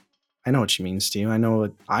 I know what she means to you. I know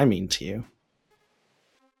what I mean to you.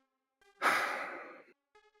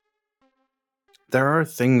 There are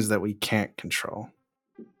things that we can't control.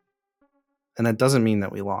 And that doesn't mean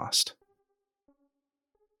that we lost.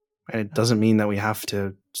 And it doesn't mean that we have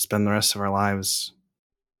to spend the rest of our lives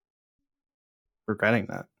regretting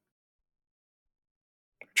that.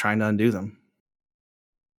 Trying to undo them.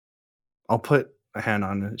 I'll put a hand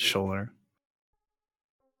on his shoulder.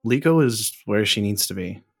 Liko is where she needs to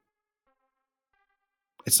be.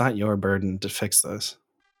 It's not your burden to fix this.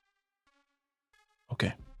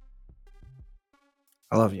 Okay.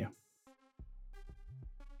 I love you.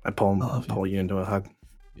 I pull you into a hug.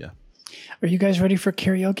 Yeah. Are you guys ready for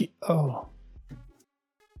karaoke? Oh.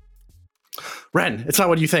 Ren, it's not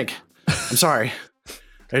what you think. I'm sorry.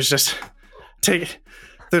 There's just the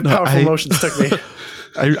powerful emotions took me.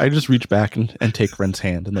 I just reach back and take Ren's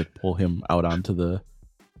hand and like pull him out onto the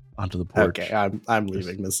porch. Okay, I'm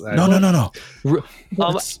leaving this. No.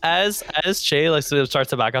 As Shay like starts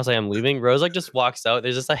to back out, say I'm leaving. Rose like just walks out.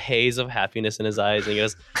 There's just a haze of happiness in his eyes, and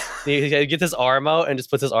he gets his arm out and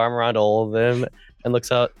just puts his arm around all of them and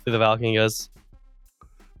looks out through the balcony and goes,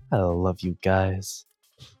 "I love you guys."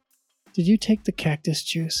 Did you take the cactus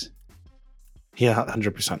juice? Yeah,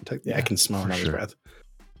 100%. Yeah, I can smell it on his breath.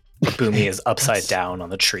 Boomy is upside down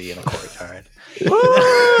on the tree in a courtyard.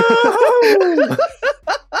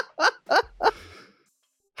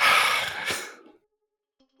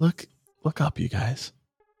 Look up, you guys.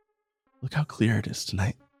 Look how clear it is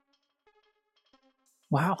tonight.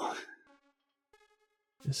 Wow.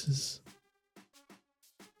 This is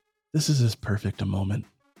as perfect a moment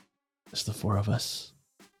as the four of us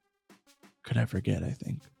could ever get, I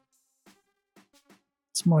think.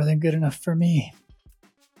 It's more than good enough for me.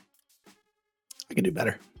 I can do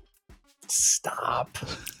better. Stop.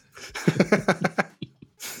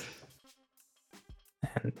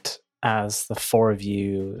 And as the four of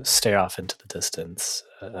you stare off into the distance,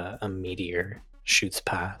 a meteor shoots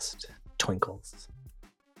past, twinkles.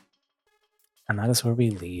 And that is where we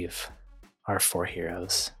leave our four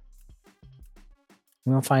heroes.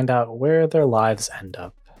 We'll find out where their lives end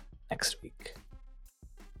up next week.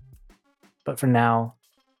 But for now,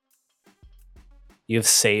 you have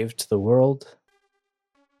saved the world,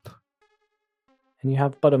 and you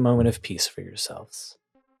have but a moment of peace for yourselves.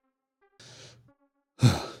 We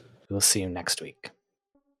will see you next week.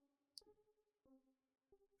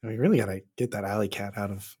 We really gotta get that alley cat out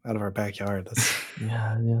of our backyard. That's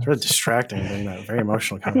Yeah. it's really distracting during that very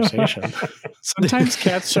emotional conversation. Sometimes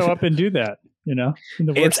cats show up and do that. In the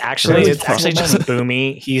It's worst actually possible just moment.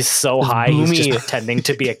 Boomy. He's so high, Boomy. he's just pretending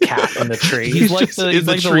to be a cat in the tree. He's like just the in he's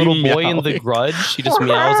the like the tree little boy in The meowing. Grudge. He just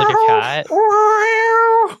meows like a cat.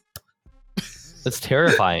 That's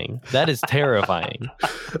terrifying. That is terrifying.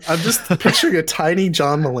 I'm just picturing a tiny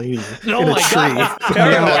John Mulaney Oh in a my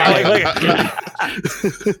tree. God.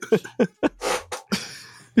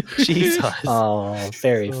 Jesus. Oh,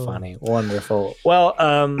 very funny. Wonderful. Well,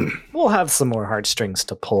 we'll have some more heartstrings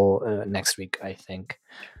to pull next week, I think.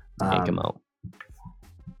 Yank him out.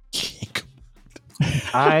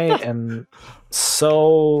 I am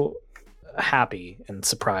so happy and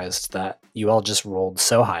surprised that you all just rolled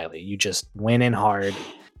so highly. You just went in hard,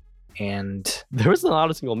 and There was not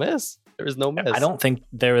a single miss. There was no miss. I don't think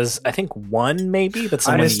there was. I think one maybe, but I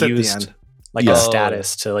someone missed at the used end. like Yeah. a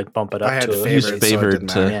status to like bump it up I had to a favorites, so it favored didn't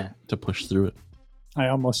to- matter. yeah. to push through it. I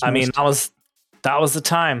almost. I mean, missed. that was the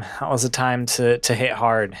time. That was the time to hit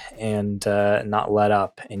hard and not let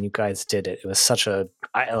up. And you guys did it. It was such it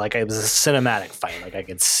was a cinematic fight. Like I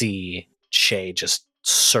could see Shay just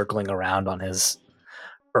circling around on his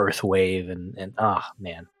earth wave and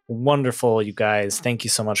man, wonderful, you guys. Thank you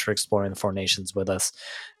so much for exploring the Four Nations with us.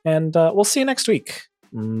 And we'll see you next week.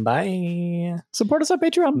 Bye. Support us on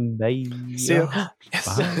Patreon. Bye. See ya.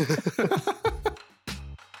 Yes. Bye.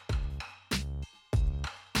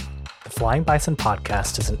 The Flying Bison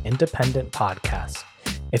Podcast is an independent podcast.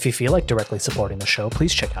 If you feel like directly supporting the show,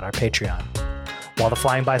 please check out our Patreon. While the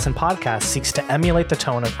Flying Bison Podcast seeks to emulate the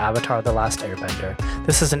tone of Avatar: The Last Airbender,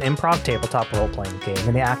 this is an improv tabletop role-playing game,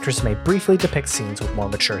 and the actors may briefly depict scenes with more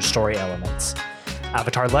mature story elements.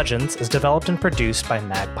 Avatar Legends is developed and produced by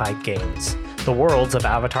Magpie Games. The worlds of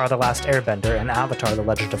Avatar: The Last Airbender and Avatar: The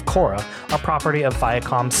Legend of Korra are property of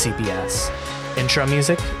Viacom CBS. Intro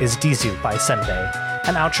music is Dizu by Sendai,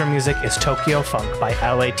 and outro music is Tokyo Funk by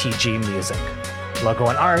LATG Music. Logo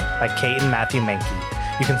and art by Kate and Matthew Menke.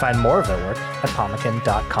 You can find more of their work at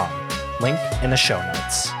pomakin.com. Link in the show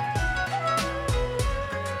notes.